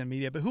glad that he's in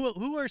media. But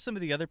who are some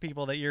of the other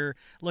people that you're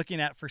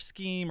looking at for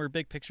scheme or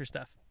big picture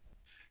stuff?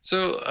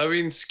 So, I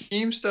mean,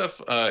 scheme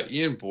stuff,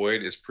 Ian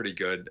Boyd is pretty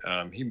good.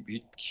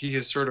 He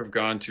has sort of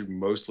gone to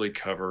mostly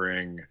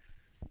covering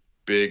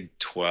Big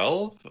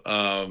 12.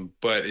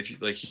 But if you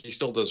like, he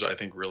still does, I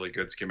think, really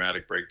good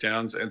schematic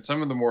breakdowns, and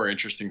some of the more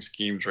interesting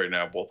schemes right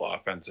now, both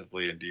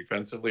offensively and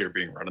defensively, are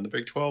being run in the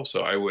Big 12.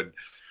 So I would,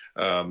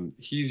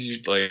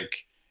 he's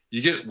like,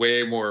 you get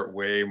way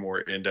more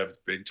in-depth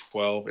Big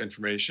 12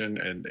 information,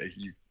 and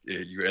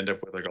you end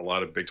up with like a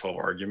lot of Big 12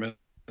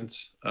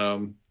 arguments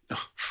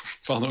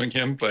following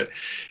him. But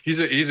he's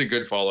a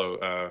good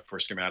follow for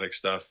schematic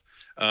stuff.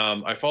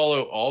 I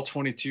follow All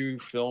 22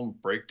 Film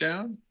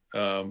Breakdown,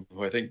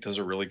 who I think does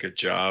a really good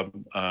job,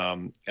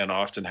 and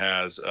often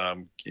has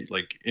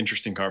like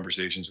interesting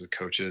conversations with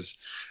coaches.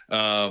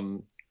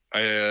 Around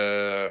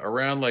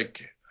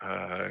like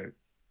I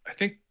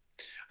think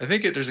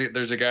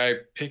there's a guy,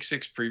 Pick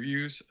Six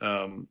Previews.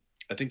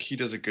 I think he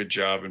does a good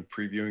job in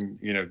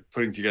previewing,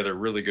 putting together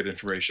really good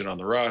information on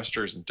the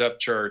rosters and depth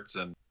charts,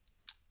 and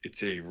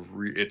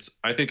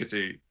I think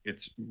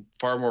it's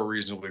far more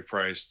reasonably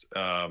priced,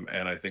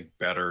 and I think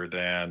better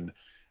than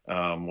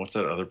what's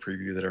that other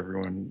preview that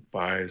everyone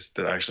buys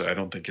that actually I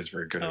don't think is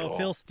very good at all?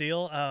 Phil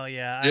Steele. Oh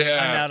yeah.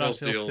 I'm out Phil on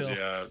Phil Steele's.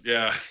 Steele.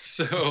 Yeah.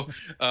 So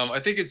I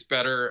think it's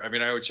better. I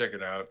mean, I would check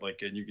it out.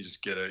 Like, and you can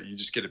just get a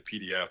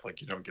PDF.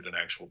 Like, you don't get an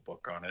actual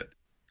book on it.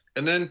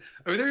 And then,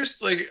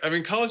 there's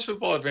college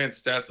football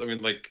advanced stats.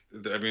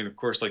 Of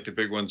course, like the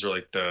big ones are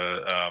like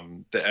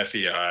the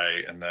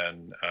FEI and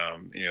then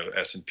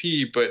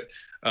S&P. But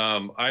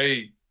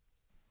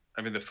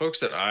the folks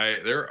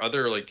there are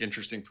other like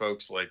interesting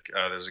folks. Like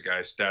there's a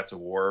guy, Stats of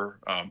War,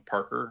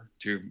 Parker,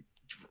 who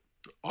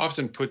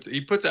often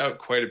puts out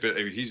quite a bit.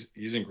 I mean,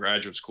 he's in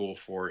graduate school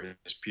for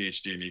his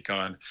PhD in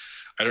econ.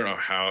 I don't know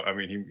how. I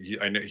mean,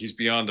 I know he's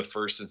beyond the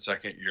first and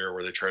second year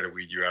where they try to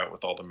weed you out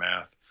with all the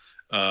math.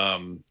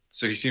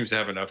 So he seems to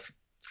have enough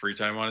free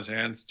time on his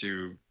hands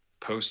to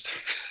post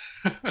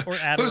or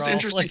Adderall, post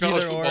interesting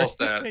college football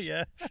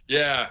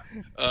Yeah.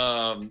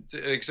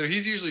 stats. So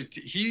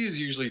he's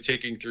usually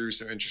taking through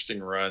some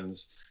interesting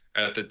runs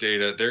at the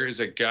data. There is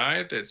a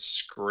guy that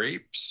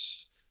scrapes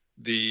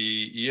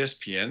the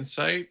ESPN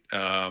site,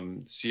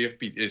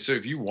 CFB. So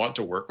if you want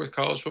to work with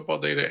college football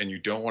data and you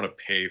don't want to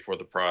pay for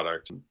the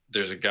product,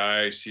 there's a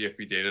guy,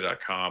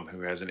 cfbdata.com,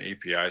 who has an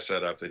API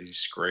set up that he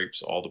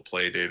scrapes all the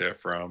play data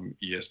from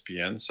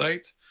ESPN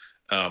site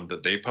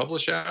that they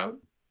publish out.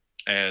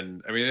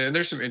 And and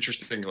there's some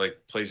interesting like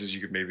places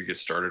you could maybe get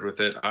started with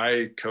it.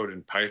 I code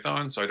in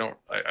Python, so I don't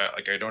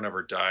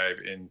ever dive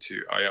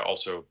into. I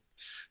also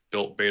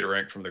built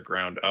BetaRank from the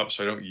ground up,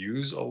 so I don't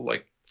use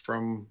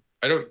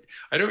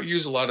I don't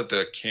use a lot of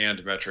the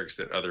canned metrics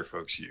that other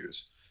folks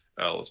use.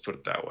 Let's put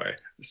it that way.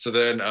 So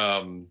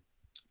then,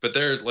 but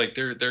there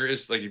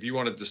is like, if you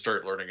wanted to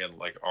start learning in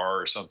like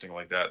R or something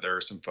like that, there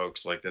are some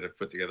folks like that have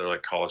put together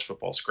like College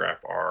Football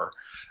Scrap R,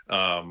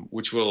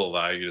 which will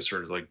allow you to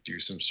sort of like do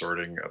some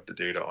sorting of the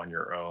data on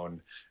your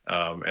own.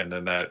 And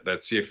then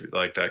that see if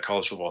like that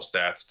College Football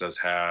Stats does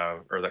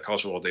have, or that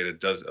College Football Data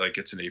does, like,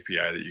 it's an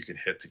API that you can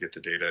hit to get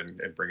the data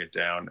and bring it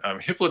down.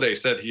 Hippolyte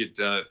said he had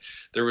done it.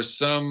 There was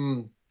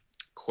some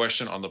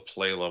question on the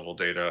play level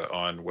data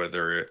on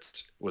whether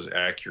it was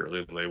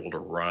accurately labeled a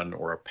run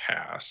or a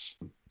pass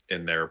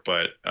in there,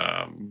 but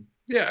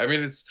there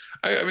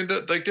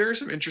are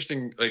some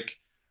interesting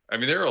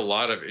there are a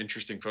lot of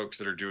interesting folks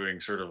that are doing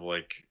sort of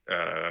like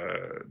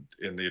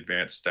in the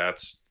advanced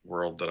stats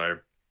world that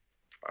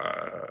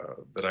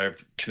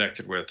I've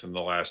connected with in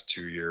the last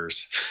 2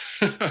 years.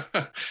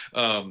 But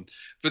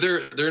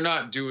they're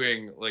not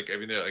doing I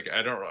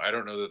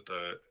don't know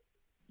that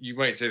you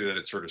might say that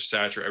it's sort of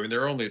saturated.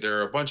 There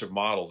are a bunch of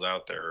models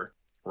out there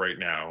right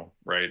now,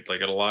 right? Like,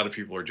 and a lot of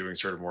people are doing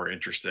sort of more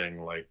interesting,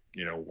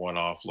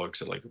 one-off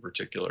looks at like a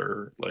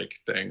particular like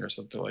thing or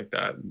something like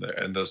that,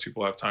 and those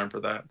people have time for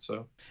that.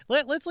 So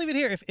let's leave it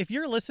here. If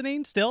you're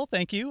listening still,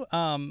 thank you.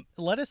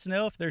 Let us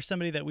know if there's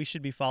somebody that we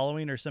should be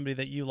following or somebody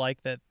that you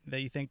like that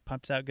you think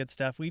pumps out good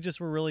stuff. We just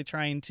were really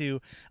trying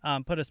to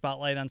put a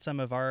spotlight on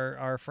some of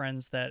our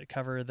friends that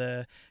cover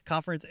the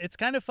conference. It's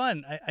kind of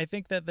fun. I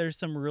think that there's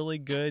some really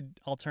good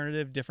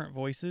alternative different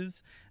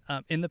voices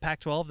in the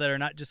Pac-12 that are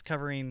not just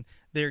covering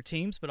their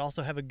teams, but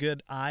also have a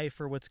good eye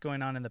for what's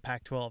going on in the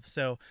Pac-12.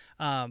 So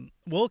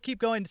we'll keep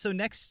going. So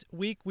next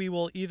week we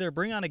will either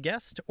bring on a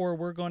guest or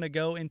we're going to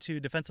go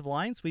into defensive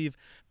lines. We've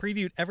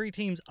previewed every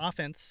team's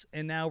offense,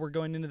 and now we're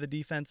going into the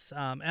defense.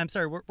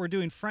 We're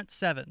doing front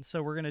seven.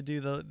 So we're going to do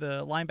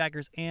the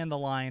linebackers and the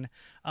line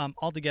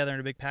all together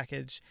in a big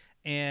package.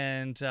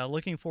 And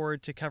looking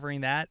forward to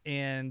covering that.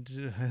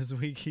 And as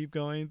we keep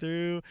going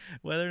through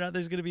whether or not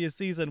there's going to be a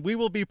season, we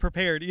will be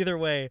prepared either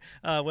way,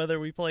 whether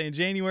we play in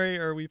January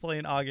or we play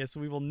in August.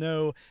 We will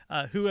know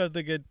who have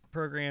the good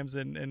programs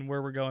and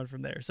where we're going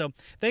from there. So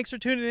thanks for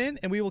tuning in,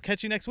 and we will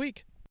catch you next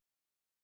week.